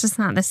because it's just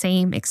not the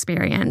same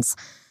experience.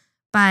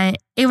 But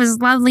it was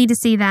lovely to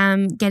see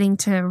them getting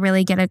to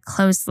really get a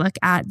close look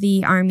at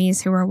the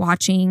ARMYs who were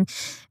watching.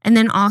 And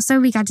then also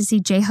we got to see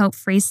J-Hope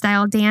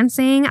freestyle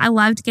dancing. I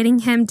loved getting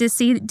him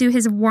to do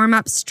his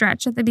warm-up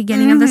stretch at the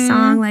beginning of the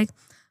song, like,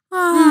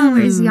 where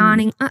he's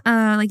yawning,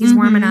 like he's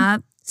warming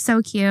up.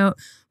 So cute.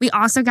 We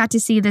also got to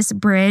see this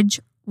bridge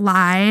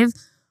live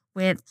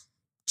with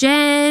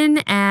Jin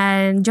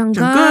and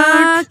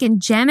Jungkook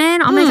and Jimin.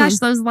 Oh my gosh,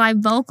 those live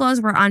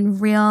vocals were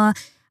unreal.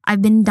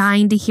 I've been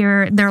dying to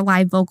hear their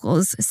live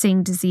vocals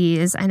sing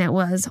Disease, and it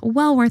was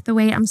well worth the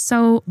wait. I'm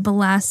so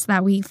blessed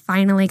that we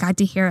finally got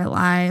to hear it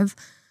live.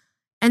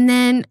 And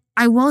then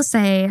I will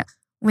say,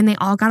 when they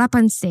all got up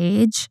on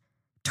stage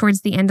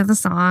towards the end of the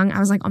song, I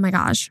was like, oh my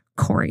gosh,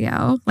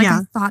 choreo. Like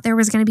I thought there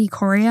was going to be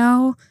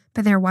choreo,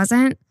 but there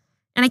wasn't.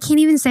 And I can't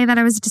even say that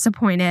I was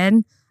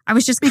disappointed. I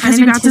was just because kind of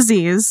you got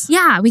Disease.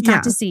 Yeah, we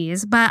got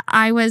Disease, but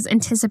I was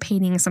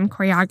anticipating some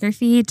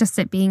choreography, just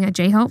it being a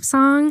J-Hope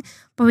song.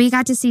 But we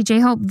got to see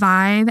J-Hope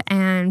vibe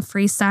and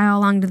freestyle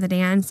along to the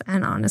dance,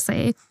 and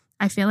honestly,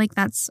 I feel like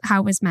that's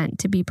how it was meant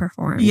to be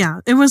performed.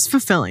 Yeah, it was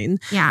fulfilling.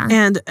 Yeah,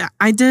 and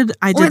I did.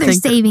 Or they're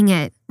saving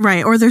it,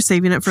 right? Or they're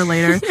saving it for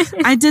later.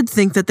 I did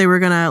think that they were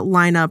gonna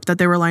lining up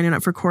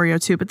for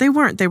choreo too, but they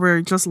weren't. They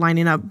were just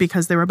lining up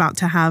because they were about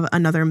to have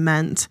another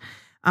Ment.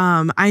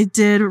 I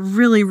did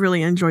really,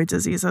 really enjoy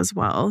Disease as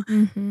well.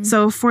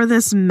 So for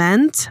this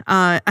Ment,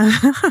 at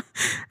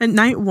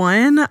night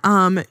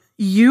 1,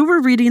 you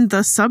were reading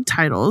the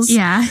subtitles.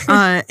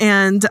 Yeah.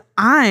 And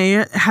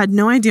I had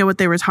no idea what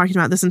they were talking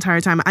about this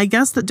entire time. I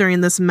guess that during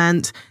this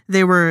Ment,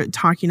 they were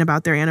talking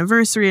about their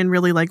anniversary and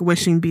really like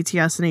wishing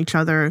BTS and each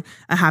other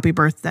a happy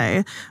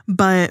birthday.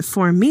 But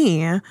for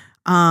me,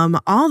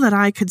 all that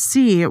I could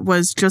see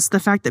was just the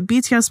fact that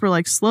BTS were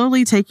like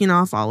slowly taking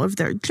off all of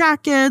their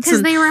jackets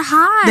because they were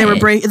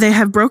hot. They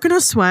have broken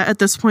a sweat at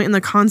this point in the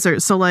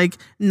concert. So like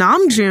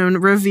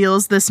Namjoon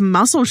reveals this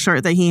muscle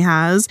shirt that he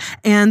has,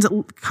 and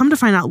come to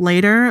find out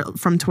later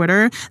from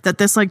Twitter that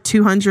this like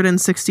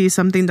 $260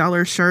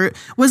 something shirt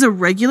was a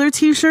regular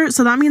t-shirt.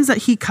 So that means that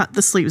he cut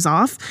the sleeves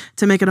off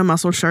to make it a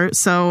muscle shirt.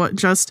 So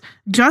just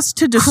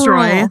to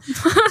destroy,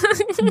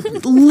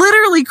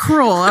 literally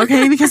cruel.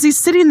 Okay, because he's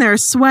sitting there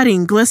sweating,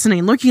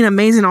 glistening, looking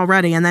amazing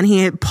already, and then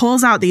he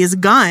pulls out these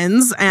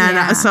guns,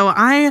 and so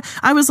I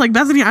was like,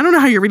 Bethany, I don't know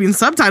how you're reading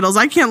subtitles.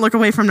 I can't look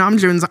away from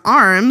Namjoon's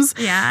arms.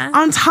 Yeah.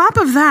 On top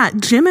of that,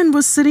 Jimin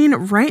was sitting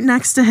right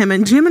next to him,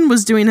 and Jimin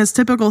was doing his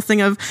typical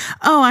thing of,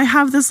 oh, I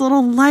have this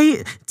little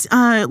light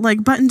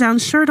like button down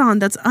shirt on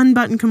that's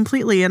unbuttoned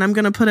completely, and I'm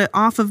gonna put it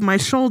off of my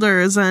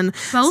shoulders, and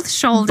both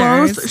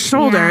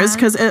shoulders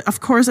because of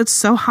course it's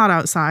so hot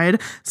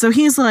outside. So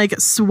he's like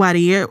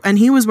sweaty, and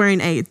he was wearing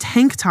a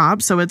tank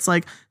top, so it's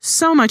like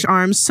so much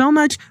arms, so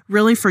much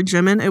really for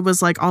Jimin. It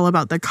was like all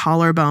about the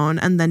collarbone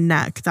and the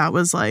neck. That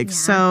was like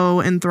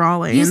so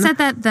enthralling. You said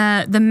that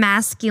the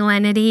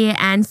masculinity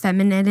and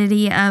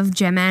femininity of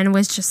Jimin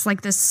was just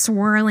like this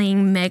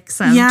swirling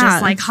mix of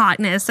just like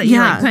hotness that you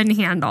like couldn't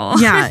handle.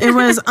 Yeah, it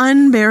was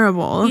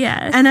unbearable.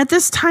 Yeah. And at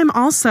this time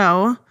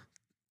also,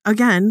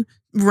 again,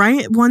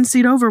 right one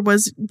seat over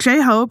was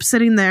J-Hope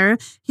sitting there.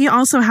 He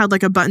also had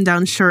like a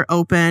button-down shirt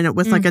open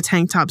with like a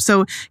tank top.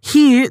 So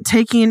he,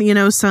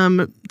 taking,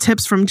 some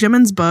tips from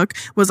Jimin's book,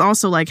 was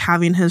also like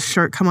having his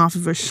shirt come off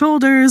of his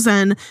shoulders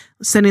and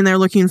sitting there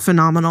looking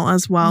phenomenal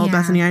as well. Yeah.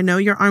 Bethany, I know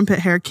your armpit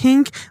hair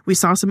kink. We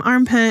saw some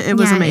armpit. It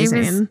was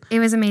amazing. It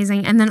was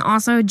amazing. And then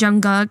also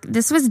Jungkook,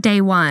 this was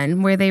day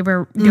 1 where they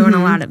were doing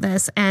a lot of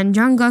this. And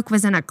Jungkook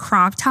was in a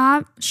crop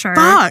top shirt.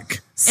 Fuck.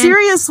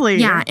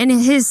 Seriously. And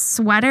his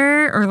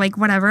sweater or like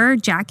whatever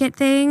jacket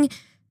thing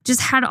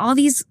just had all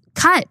these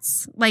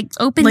cuts, like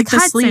open like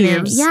cuts the sleeves.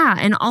 in it. Yeah,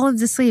 and all of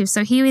the sleeves.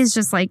 So he was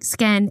just like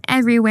skin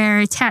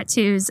everywhere,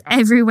 tattoos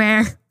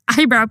everywhere,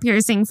 eyebrow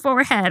piercing,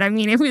 forehead. I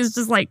mean, it was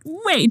just like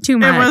way too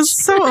much. It was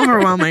so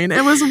overwhelming.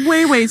 It was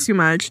way too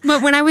much.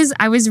 But when I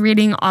was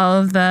reading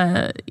all of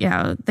the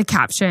the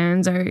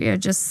captions or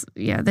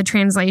the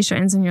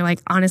translations, and you're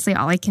like, honestly,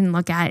 all I can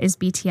look at is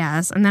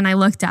BTS. And then I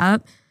looked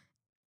up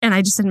And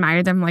I just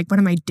admired them. Like, what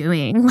am I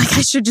doing? Like,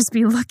 I should just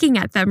be looking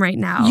at them right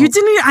now. You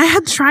didn't. I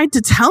had tried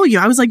to tell you.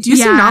 I was like, do you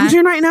see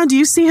Namjoon right now? Do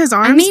you see his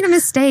arms? I made a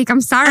mistake.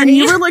 I'm sorry. And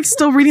you were like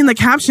still reading the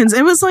captions.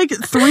 It was like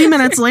 3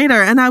 minutes later.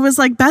 And I was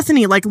like,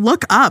 Bethany, like,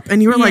 look up.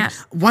 And you were like,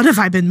 what have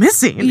I been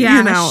missing? Yeah,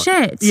 you know?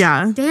 Shit.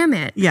 Yeah. Damn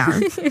it.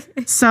 Yeah.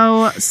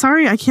 So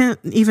sorry, I can't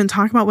even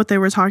talk about what they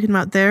were talking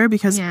about there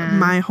because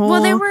my whole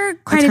Well, there were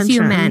quite a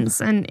few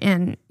men's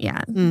and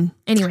yeah.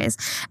 Anyways,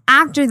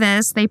 after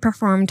this, they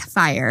performed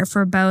Fire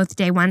for both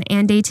day 1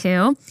 and day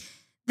 2.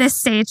 This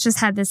stage just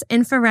had this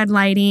infrared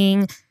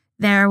lighting.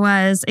 There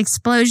was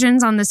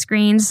explosions on the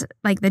screens,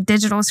 like the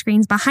digital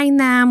screens behind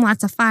them,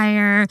 lots of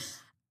fire.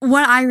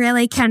 What I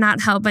really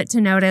cannot help but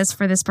to notice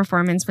for this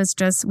performance was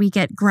just we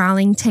get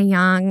growling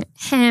Taehyung,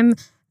 him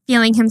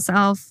feeling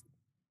himself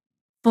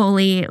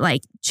fully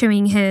like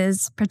chewing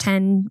his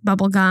pretend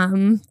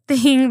bubblegum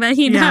thing that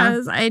he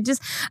does. I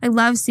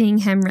love seeing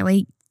him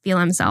really feel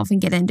himself and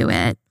get into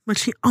it.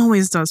 Which he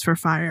always does for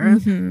Fire.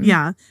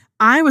 Yeah.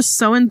 I was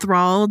so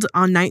enthralled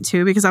on night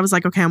 2 because I was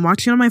like, okay, I'm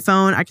watching on my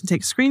phone. I can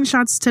take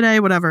screenshots today,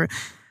 whatever.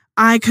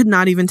 I could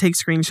not even take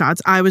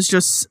screenshots. I was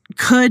just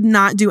could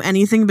not do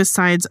anything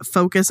besides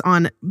focus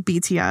on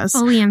BTS.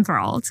 Fully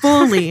enthralled.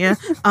 Fully. And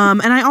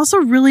I also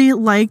really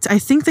liked, I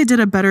think they did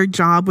a better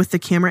job with the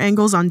camera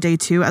angles on day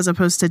 2 as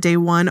opposed to day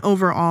 1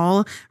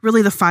 overall.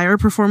 Really, the Fire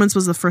performance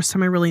was the first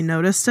time I really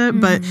noticed it.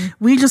 But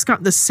we just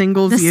got the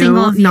single view,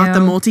 not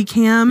the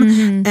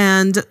multicam.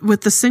 And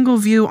with the single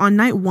view on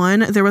night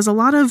 1, there was a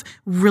lot of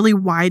really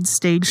wide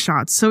stage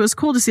shots. So it was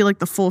cool to see like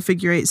the full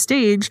figure 8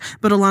 stage.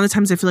 But a lot of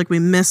times I feel like we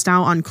missed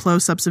out on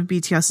close-ups of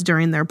BTS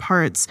during their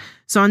parts.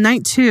 So on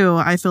night 2,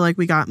 I feel like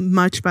we got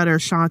much better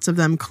shots of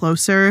them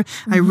closer.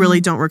 I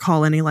really don't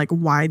recall any like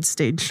wide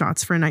stage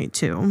shots for night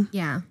 2.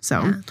 Yeah.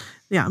 So,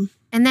 yeah.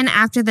 And then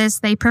after this,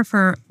 they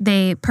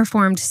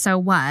performed So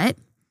What?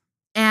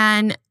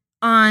 And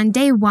on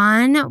day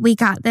 1, we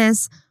got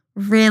this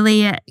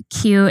really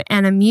cute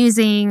and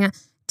amusing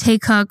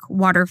Taekook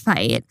water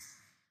fight.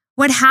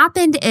 What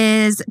happened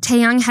is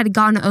Taehyung had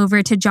gone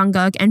over to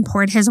Jungkook and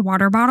poured his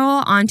water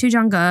bottle onto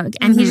Jungkook.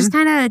 And he just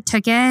kind of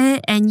took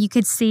it. And you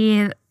could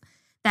see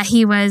that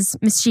he was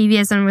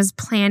mischievous and was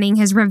planning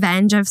his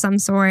revenge of some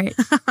sort.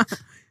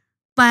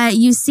 But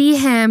you see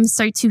him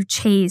start to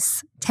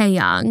chase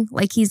Taehyung.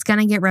 Like he's going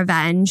to get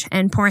revenge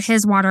and pour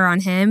his water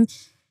on him.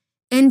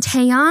 And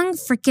Taehyung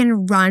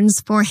freaking runs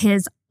for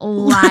his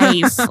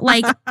life.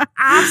 Like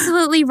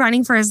absolutely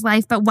running for his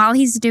life. But while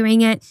he's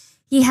doing it,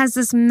 he has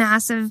this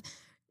massive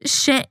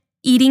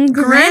shit-eating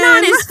grin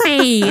on his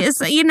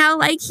face. You know,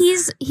 like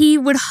he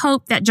would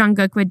hope that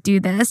Jungkook would do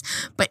this,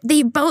 but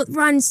they both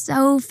run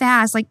so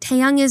fast. Like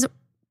Taehyung is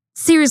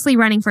seriously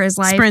running for his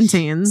life.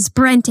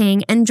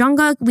 Sprinting. And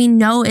Jungkook, we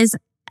know, is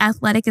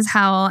athletic as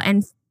hell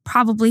and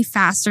probably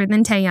faster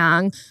than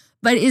Taehyung,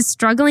 but is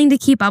struggling to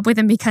keep up with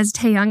him because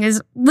Taehyung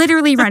is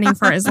literally running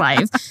for his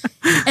life.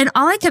 And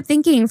all I kept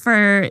thinking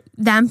for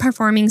them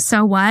performing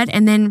So What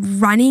and then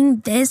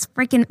running this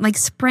freaking, like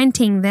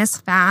sprinting this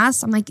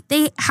fast, I'm like,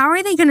 how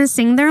are they going to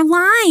sing their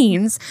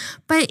lines?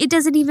 But it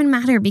doesn't even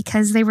matter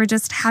because they were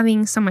just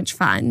having so much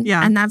fun.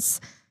 Yeah. And that's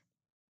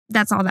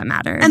all that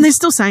mattered. And they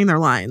still sang their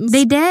lines.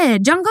 They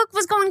did. Jungkook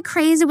was going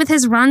crazy with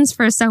his runs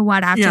for So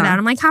What after that.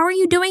 I'm like, how are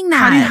you doing that?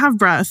 How do you have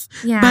breath?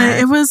 Yeah. But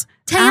it was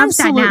Taehyung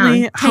sat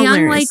down. Taehyung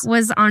hilarious.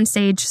 was on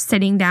stage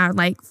sitting down,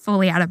 like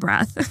fully out of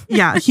breath.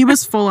 Yeah, he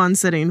was full on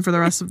sitting for the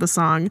rest of the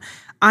song.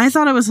 I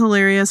thought it was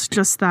hilarious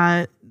just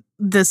that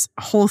this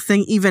whole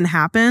thing even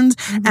happened.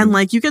 And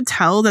like you could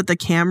tell that the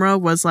camera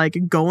was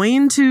like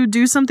going to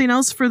do something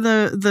else for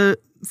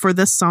for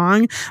this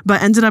song,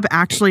 but ended up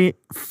actually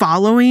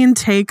following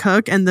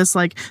Taekook and this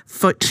like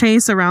foot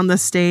chase around the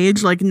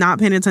stage, like not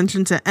paying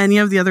attention to any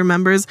of the other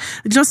members.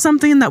 Just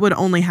something that would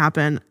only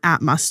happen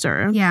at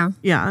Muster. Yeah.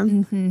 Yeah.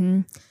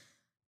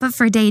 But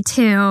for day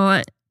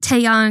 2,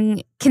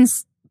 Taehyung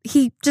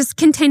he just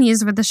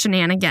continues with the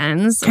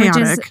shenanigans.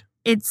 Chaotic.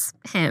 It's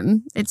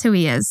him. It's who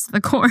he is, the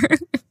core.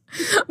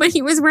 But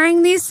he was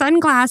wearing these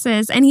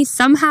sunglasses and he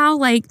somehow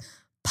like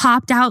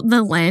popped out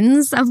the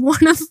lens of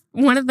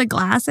one of the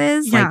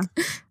glasses. Yeah.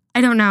 Like,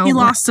 I don't know. He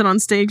lost it on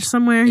stage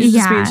somewhere. He's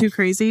just being too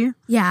crazy.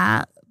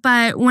 Yeah.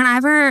 But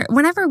whenever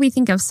we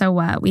think of So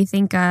What, we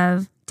think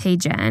of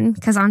Taejin,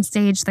 because on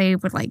stage they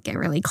would like get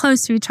really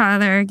close to each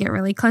other, get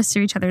really close to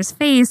each other's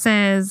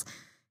faces,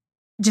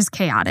 just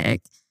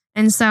chaotic.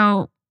 And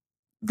so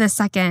the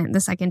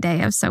second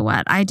day of So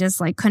What, I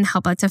just like couldn't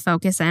help but to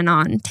focus in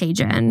on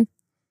Taejin.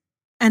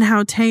 And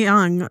how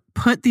Taehyung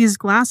put these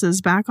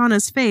glasses back on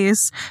his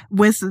face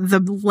with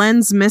the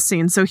lens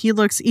missing. So he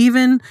looks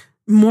even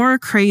more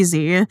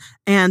crazy.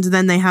 And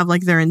then they have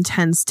like their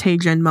intense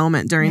Taejin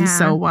moment during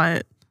So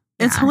What.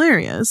 It's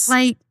hilarious.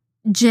 Like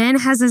Jin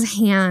has his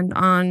hand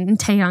on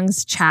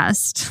Taehyung's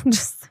chest.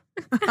 Just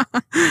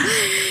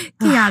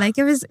chaotic.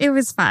 It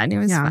was fun. It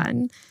was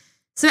fun.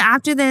 So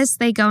after this,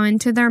 they go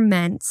into their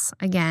mints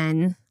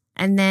again.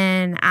 And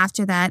then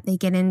after that, they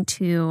get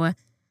into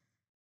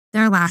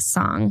their last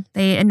song.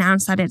 They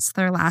announced that it's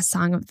their last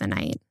song of the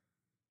night,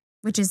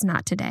 which is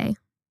Not Today.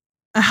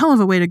 a hell of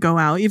a way to go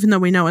out, even though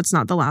we know it's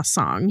not the last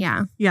song.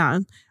 Yeah. Yeah.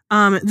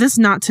 This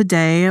Not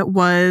Today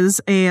was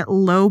a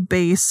low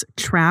bass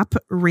trap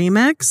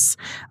remix,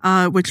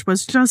 which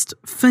was just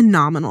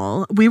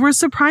phenomenal. We were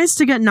surprised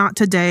to get Not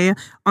Today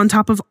on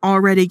top of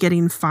already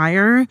getting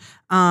Fire.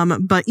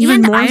 But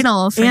even more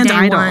Idol for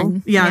day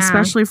one. Yeah,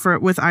 especially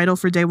with Idol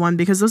for day one,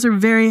 because those are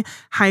very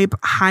hype,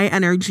 high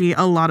energy,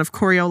 a lot of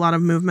choreo, a lot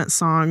of movement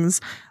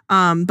songs.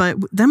 But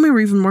then we were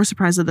even more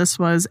surprised that this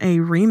was a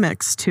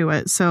remix to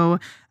it. So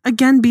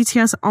again,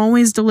 BTS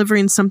always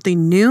delivering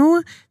something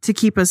new to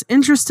keep us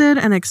interested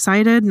and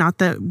excited. Not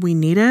that we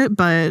need it,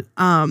 but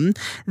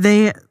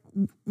they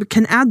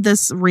can add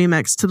this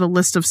remix to the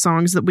list of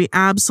songs that we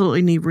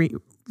absolutely need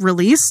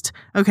released.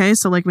 Okay,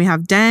 so like we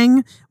have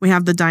Dang, we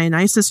have the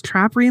Dionysus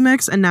Trap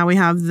remix, and now we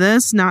have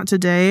this Not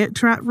Today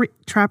trap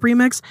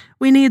remix.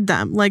 We need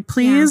them. Like,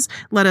 please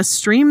let us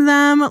stream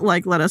them.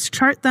 Like, let us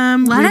chart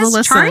them. Let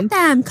us chart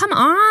them. Come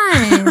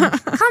on.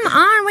 Come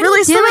on. What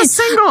Release are you doing? them as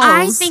singles.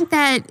 I think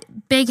that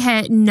Big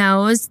Hit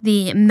knows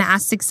the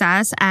mass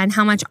success and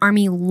how much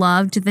ARMY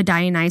loved the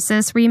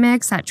Dionysus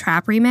remix, that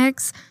trap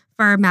remix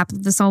for Map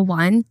of the Soul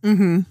 1.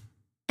 Mm-hmm.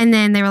 And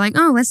then they were like,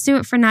 oh, let's do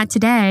it for Not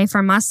Today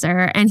for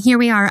Muster. And here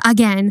we are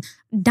again,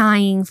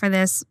 dying for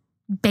this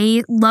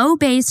low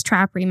bass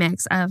trap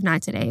remix of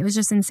Not Today. It was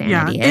just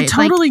insanity. Yeah, it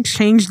totally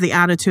changed the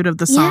attitude of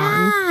the song.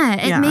 Yeah,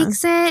 it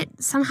makes it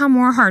somehow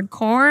more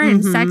hardcore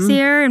and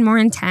sexier and more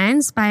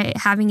intense by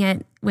having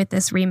it with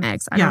this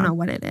remix. I don't know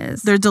what it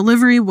is. Their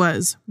delivery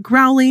was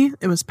growly,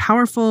 it was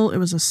powerful, it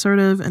was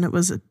assertive, and it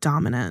was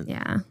dominant.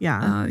 Yeah. Yeah.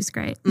 Oh, it was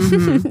great.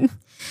 Mm-hmm.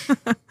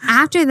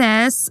 After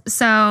this,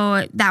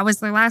 so that was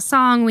the last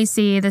song. We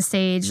see the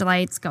stage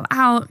lights go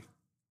out.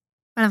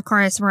 But of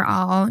course, we're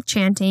all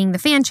chanting the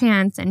fan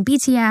chants and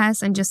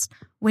BTS and just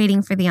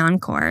waiting for the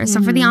encore.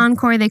 So for the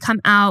encore, they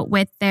come out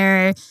with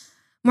their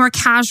more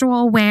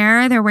casual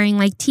wear. They're wearing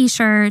like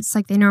t-shirts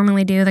like they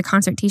normally do, the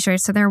concert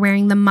t-shirts. So they're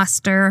wearing the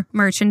Muster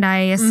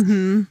merchandise.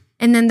 And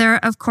then they're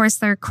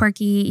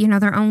quirky,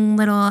 their own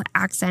little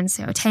accents.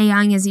 So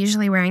Taeyang is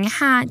usually wearing a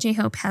hat.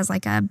 J-Hope has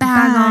like a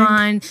bag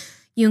on.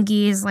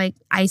 Yoongi is like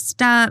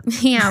iced up.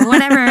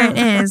 Whatever it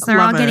is.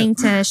 They're all getting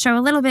to show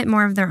a little bit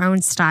more of their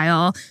own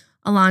style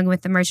along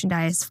with the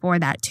merchandise for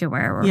that tour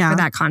or for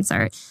that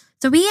concert.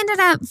 So we ended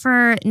up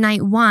for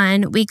night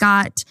one, we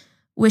got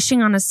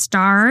Wishing on a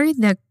Star,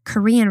 the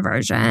Korean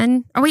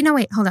version. Oh,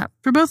 wait, hold up.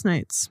 For both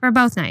nights. For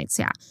both nights,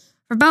 yeah.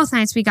 For both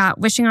nights, we got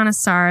Wishing on a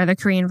Star, the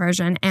Korean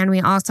version, and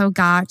we also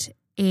got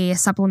a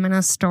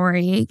supplemental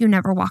story, You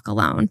Never Walk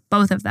Alone.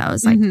 Both of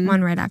those, like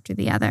one right after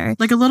the other.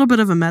 Like a little bit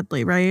of a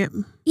medley, right?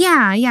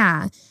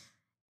 Yeah.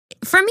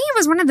 For me, it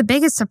was one of the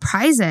biggest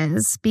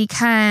surprises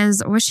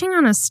because Wishing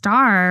on a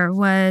Star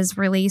was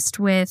released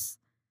with,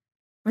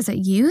 was it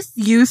Youth?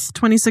 Youth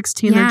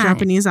 2016, their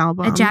Japanese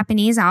album. A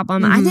Japanese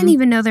album. I didn't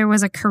even know there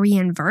was a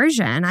Korean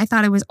version. I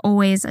thought it was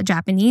always a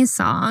Japanese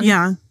song.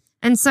 Yeah.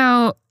 And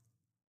so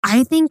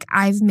I think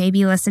I've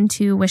maybe listened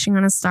to Wishing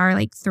on a Star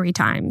like 3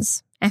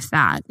 times, if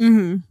that.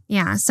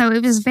 Yeah. So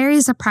it was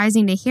very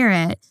surprising to hear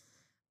it.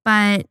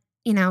 But,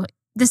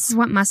 this is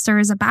what Muster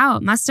is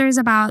about. Muster is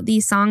about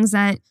these songs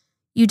that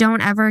you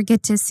don't ever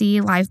get to see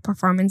live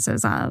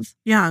performances of.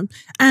 Yeah.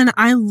 And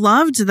I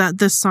loved that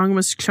this song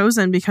was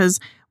chosen because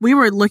we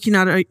were looking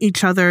at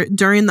each other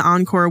during the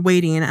encore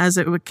waiting as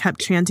it kept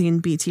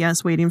chanting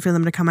BTS, waiting for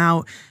them to come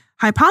out,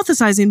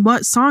 hypothesizing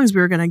what songs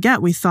we were going to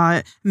get. We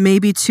thought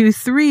maybe 2,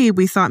 3.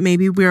 We thought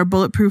maybe We Are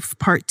Bulletproof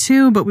Part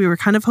 2, but we were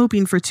kind of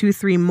hoping for 2,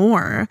 3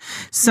 more.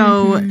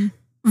 So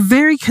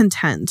very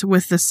content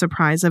with this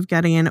surprise of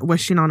getting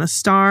Wishing on a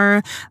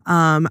Star.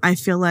 I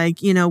feel like,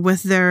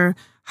 with their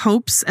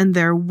hopes and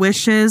their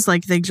wishes,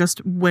 like they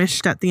just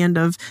wished at the end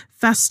of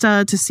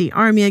Festa to see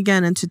ARMY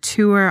again and to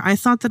tour. I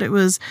thought that it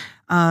was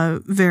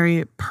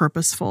very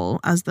purposeful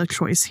as the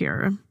choice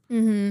here.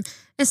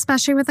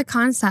 Especially with the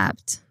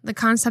concept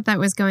that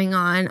was going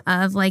on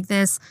of like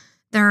this,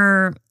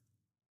 they're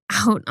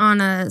out on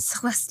a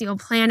celestial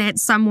planet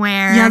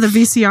somewhere. Yeah, the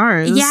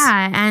VCRs.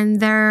 Yeah, and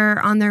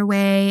they're on their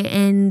way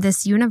in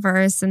this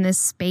universe, in this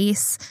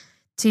space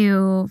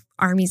to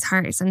ARMY's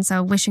hearts. And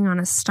so Wishing on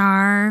a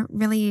Star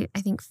really,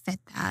 I think,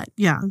 fit that.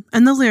 Yeah.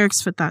 And the lyrics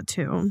fit that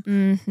too.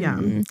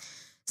 Yeah.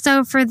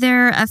 So for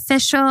their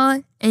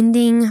official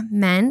ending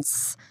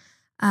mints,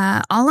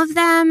 all of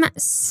them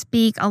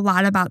speak a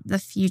lot about the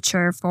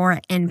future for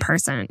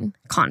in-person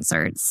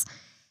concerts.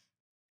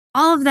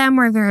 All of them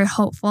were very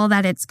hopeful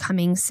that it's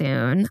coming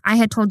soon. I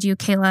had told you,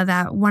 Kayla,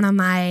 that one of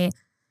my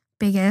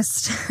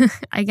biggest,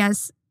 I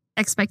guess,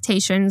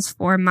 expectations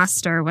for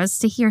Muster was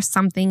to hear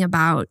something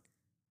about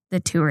the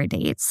tour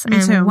dates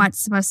and what's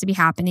supposed to be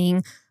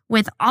happening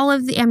with all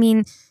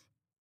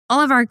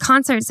of our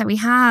concerts that we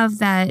have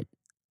that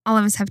all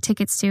of us have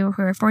tickets to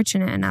who are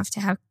fortunate enough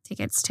to have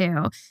tickets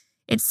to.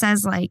 It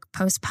says like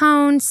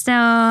postponed still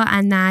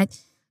and that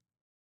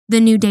the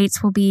new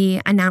dates will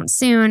be announced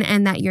soon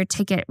and that your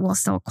ticket will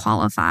still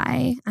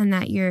qualify and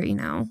that you're,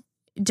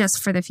 just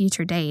for the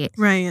future date.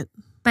 Right.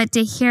 But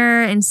to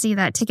hear and see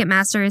that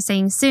Ticketmaster is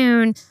saying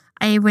soon,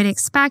 I would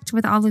expect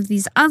with all of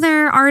these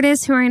other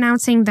artists who are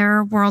announcing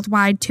their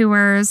worldwide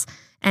tours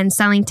and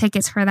selling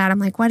tickets for that, I'm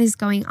like, what is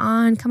going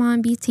on? Come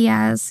on,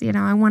 BTS. You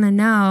know, I want to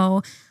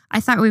know. I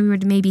thought we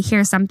would maybe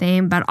hear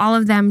something, but all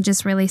of them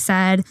just really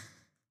said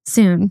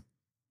soon,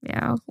 you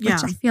know,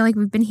 which I feel like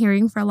we've been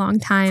hearing for a long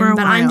time.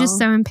 But I'm just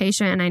so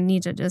impatient and I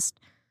need to just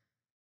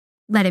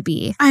let it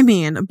be. I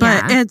mean,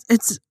 but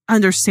it's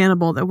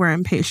understandable that we're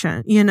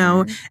impatient, you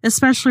know,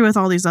 especially with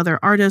all these other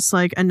artists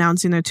like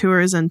announcing their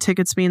tours and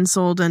tickets being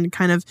sold and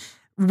kind of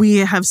we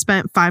have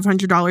spent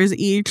 $500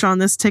 each on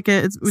this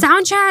ticket.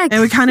 Sound check. It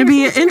would kind of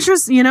be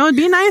interesting, you know, it'd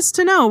be nice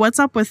to know what's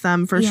up with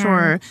them for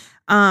sure.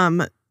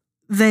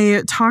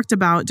 They talked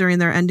about during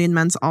their ending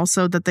months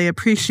also that they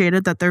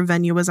appreciated that their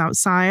venue was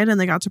outside and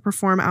they got to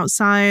perform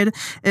outside.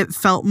 It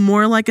felt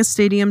more like a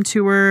stadium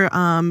tour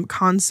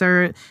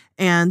concert,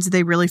 and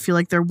they really feel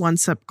like they're one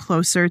step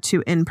closer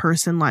to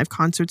in-person live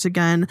concerts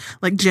again.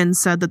 Like Jin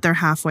said that they're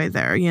halfway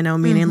there, you know,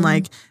 meaning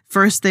like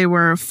first they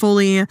were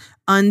fully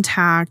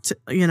untacked,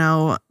 you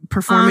know,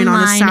 performing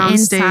on a sound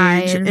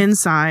stage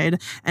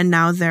inside, and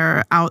now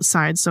they're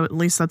outside. So at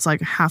least that's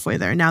like halfway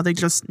there. Now they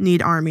just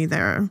need ARMY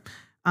there.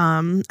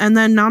 And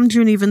then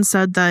Namjoon even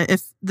said that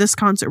if this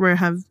concert were to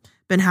have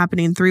been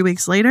happening 3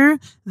 weeks later,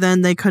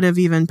 then they could have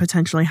even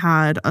potentially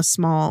had a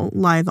small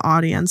live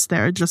audience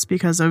there just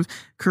because of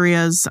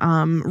Korea's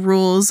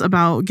rules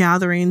about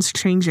gatherings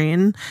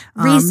changing.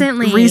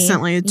 Recently.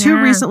 Too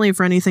recently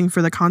for anything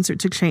for the concert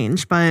to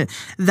change. But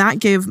that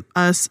gave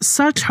us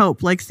such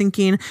hope, like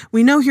thinking,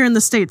 we know here in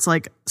the States,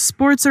 like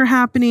sports are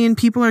happening,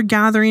 people are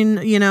gathering,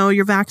 you know,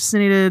 you're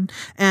vaccinated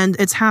and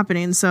it's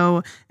happening.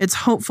 So it's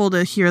hopeful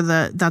to hear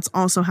that that's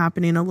also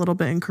happening a little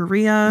bit in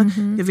Korea,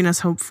 giving us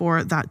hope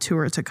for that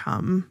tour to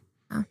come.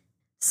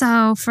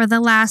 So for the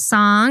last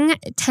song,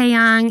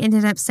 Taeyang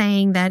ended up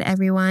saying that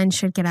everyone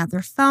should get out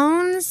their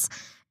phones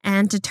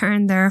and to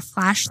turn their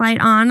flashlight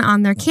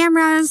on their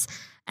cameras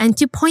and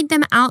to point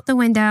them out the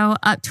window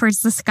up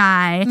towards the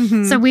sky.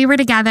 So we were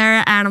together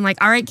and I'm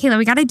like, all right, Kayla,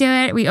 we got to do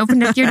it. We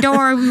opened up your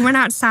door. We went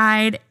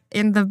outside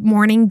in the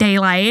morning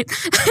daylight,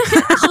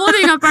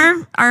 holding up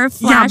our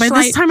flashlight. Yeah, by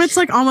this time it's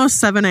like almost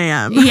 7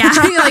 a.m. Yeah,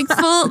 like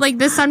full, like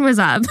the sun was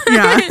up.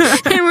 Yeah.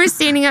 And we're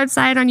standing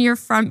outside on your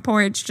front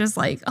porch, just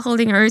like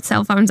holding our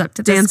cell phones up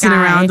to the dancing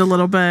sky. Around a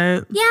little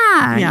bit.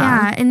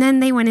 Yeah. And then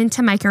they went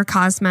into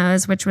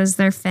Microcosmos, which was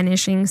their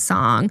finishing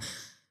song.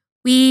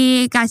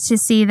 We got to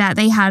see that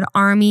they had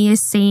ARMY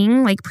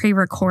sing, like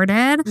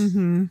pre-recorded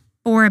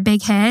for a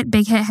Big Hit.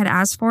 Big Hit had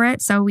asked for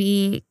it, so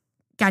we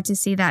got to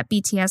see that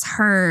BTS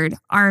heard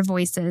our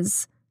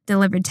voices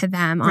delivered to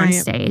them on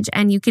stage.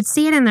 And you could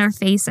see it in their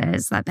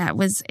faces that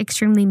was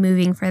extremely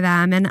moving for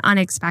them and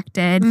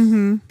unexpected.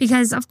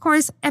 Because, of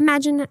course,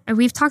 imagine,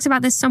 we've talked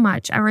about this so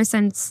much ever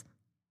since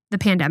the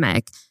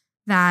pandemic,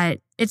 that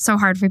it's so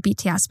hard for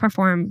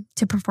BTS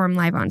to perform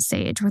live on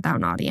stage without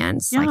an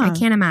audience. Like, I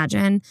can't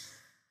imagine.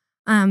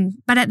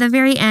 But at the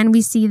very end,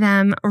 we see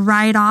them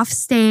ride off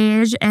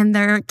stage in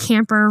their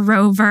camper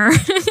Rover.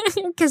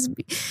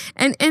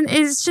 And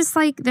it's just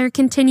like they're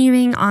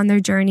continuing on their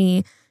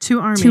journey to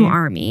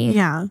ARMY.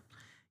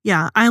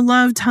 Yeah. I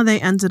loved how they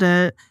ended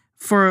it.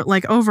 For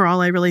like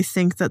overall, I really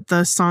think that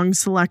the song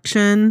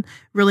selection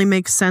really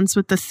makes sense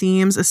with the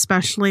themes,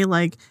 especially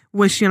like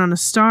Wishing on a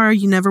Star,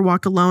 You Never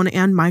Walk Alone,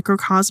 and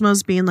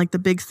Microcosmos being like the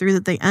big three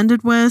that they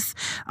ended with.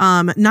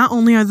 Not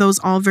only are those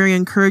all very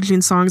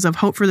encouraging songs of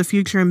hope for the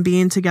future and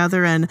being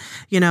together and,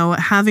 you know,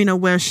 having a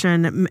wish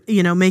and,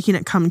 you know, making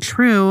it come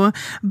true,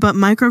 but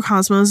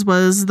Microcosmos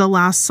was the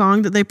last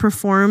song that they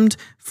performed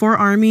for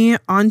ARMY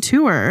on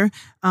tour.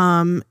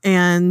 And,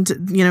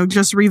 you know,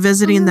 just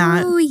revisiting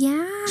that. Oh,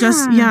 yeah.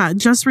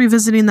 Just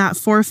revisiting that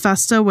for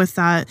Festa with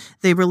that.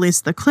 They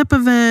released the clip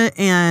of it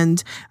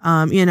and,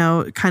 you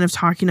know, kind of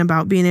talking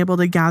about being able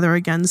to gather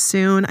again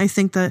soon. I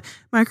think that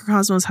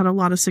Microcosmos had a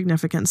lot of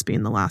significance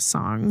being the last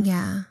song.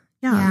 Yeah,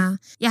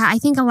 I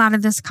think a lot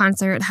of this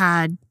concert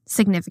had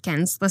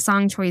significance, the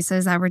song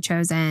choices that were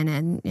chosen,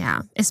 and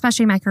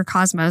especially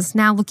Microcosmos.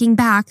 Now looking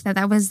back,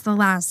 that was the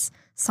last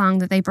song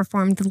that they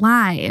performed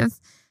live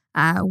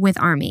with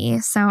ARMY.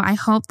 So I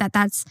hope that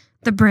that's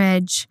the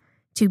bridge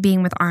to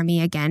being with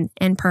ARMY again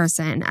in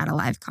person at a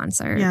live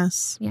concert.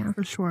 Yes,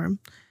 for sure.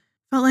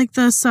 Felt like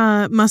this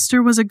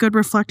muster was a good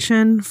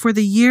reflection for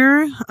the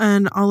year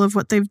and all of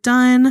what they've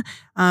done.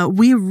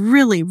 We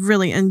really,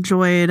 really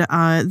enjoyed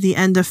the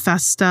end of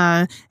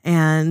Festa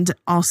and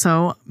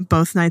also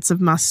both nights of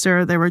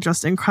muster. They were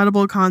just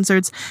incredible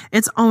concerts.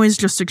 It's always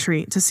just a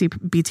treat to see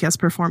BTS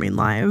performing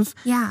live.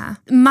 Yeah.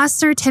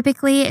 Muster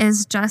typically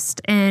is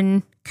just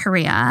in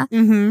Korea.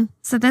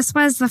 So this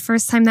was the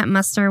first time that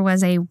muster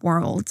was a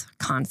world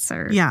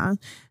concert. Yeah.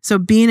 So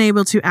being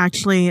able to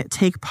actually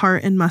take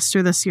part in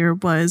muster this year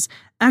was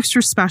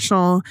extra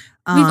special.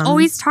 We've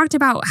always talked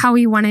about how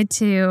we wanted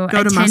to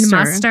attend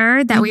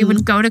muster, that we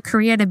would go to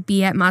Korea to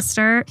be at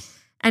muster.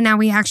 And now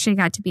we actually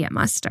got to be at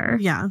Muster.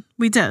 Yeah,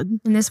 we did.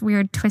 In this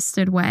weird,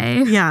 twisted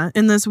way. Yeah,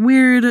 in this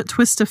weird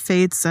twist of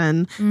fates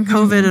and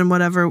COVID and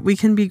whatever, we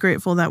can be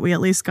grateful that we at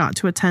least got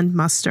to attend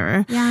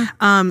Muster. Yeah.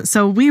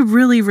 So we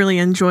really, really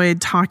enjoyed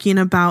talking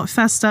about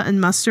Festa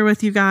and Muster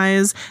with you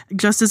guys,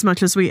 just as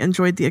much as we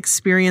enjoyed the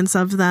experience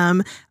of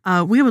them.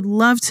 We would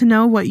love to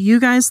know what you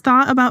guys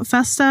thought about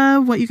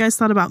Festa, what you guys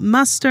thought about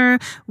Muster.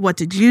 What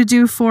did you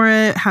do for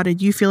it? How did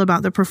you feel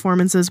about the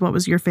performances? What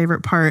was your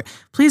favorite part?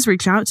 Please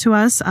reach out to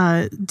us.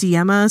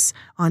 DM us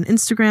on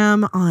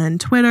Instagram, on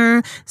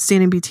Twitter,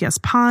 Standing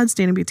BTS Pod,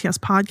 Standing BTS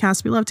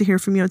Podcast. We love to hear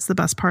from you. It's the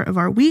best part of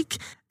our week.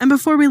 And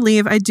before we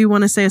leave, I do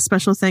want to say a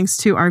special thanks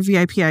to our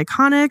VIP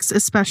iconics,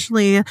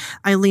 especially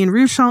Eileen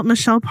Ruschalt,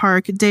 Michelle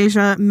Park,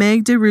 Deja,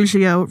 Meg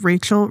DeRugio,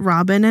 Rachel,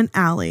 Robin, and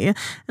Allie.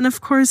 And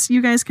of course,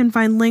 you guys can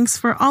find links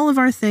for all of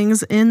our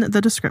things in the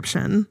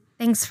description.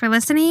 Thanks for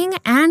listening,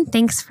 and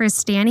thanks for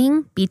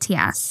standing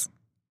BTS.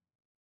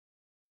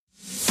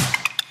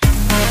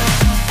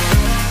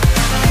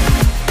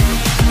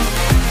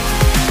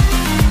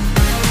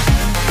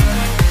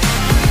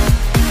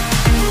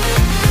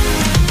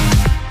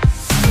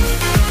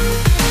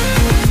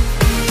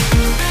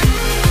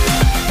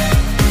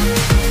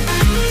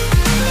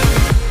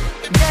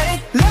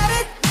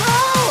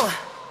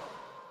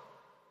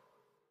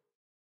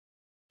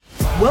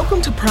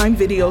 Welcome to Prime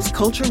Video's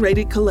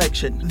Culture-Rated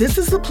Collection. This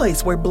is the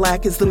place where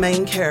Black is the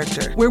main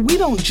character, where we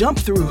don't jump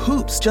through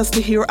hoops just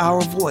to hear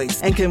our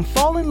voice, and can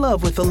fall in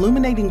love with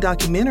illuminating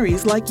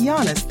documentaries like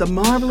Giannis, The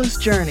Marvelous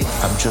Journey.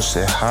 I'm just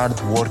a hard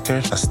worker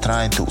that's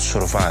trying to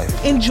survive.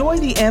 Enjoy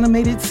the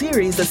animated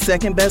series, The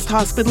Second Best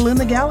Hospital in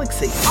the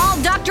Galaxy.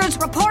 All doctors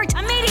report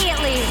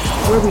immediately!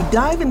 Where we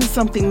dive into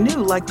something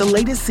new like the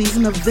latest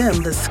season of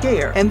Them, The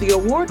Scare, and the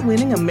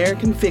award-winning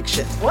American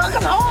Fiction.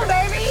 Welcome home,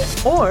 baby!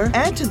 Or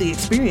add to the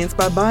experience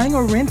by buying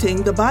or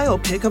renting the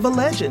biopic of a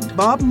legend,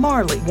 Bob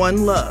Marley,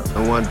 One Love.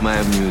 I want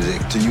my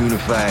music to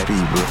unify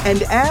people.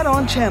 And add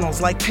on channels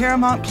like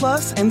Paramount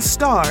Plus and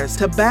Stars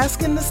to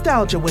bask in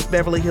nostalgia with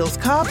Beverly Hills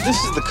Cop. This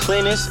is the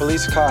cleanest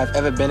police car I've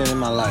ever been in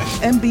my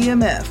life. And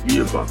BMF.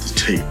 You're about to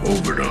take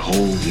over the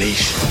whole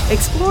nation.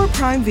 Explore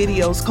Prime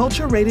Video's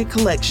Culture-Rated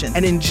Collection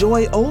and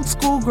enjoy old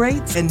school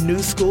greats and new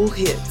school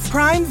hits.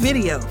 Prime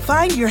Video.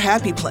 Find your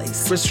happy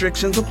place.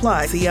 Restrictions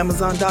apply. See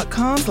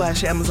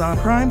Amazon.com/Amazon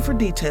Prime for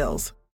details.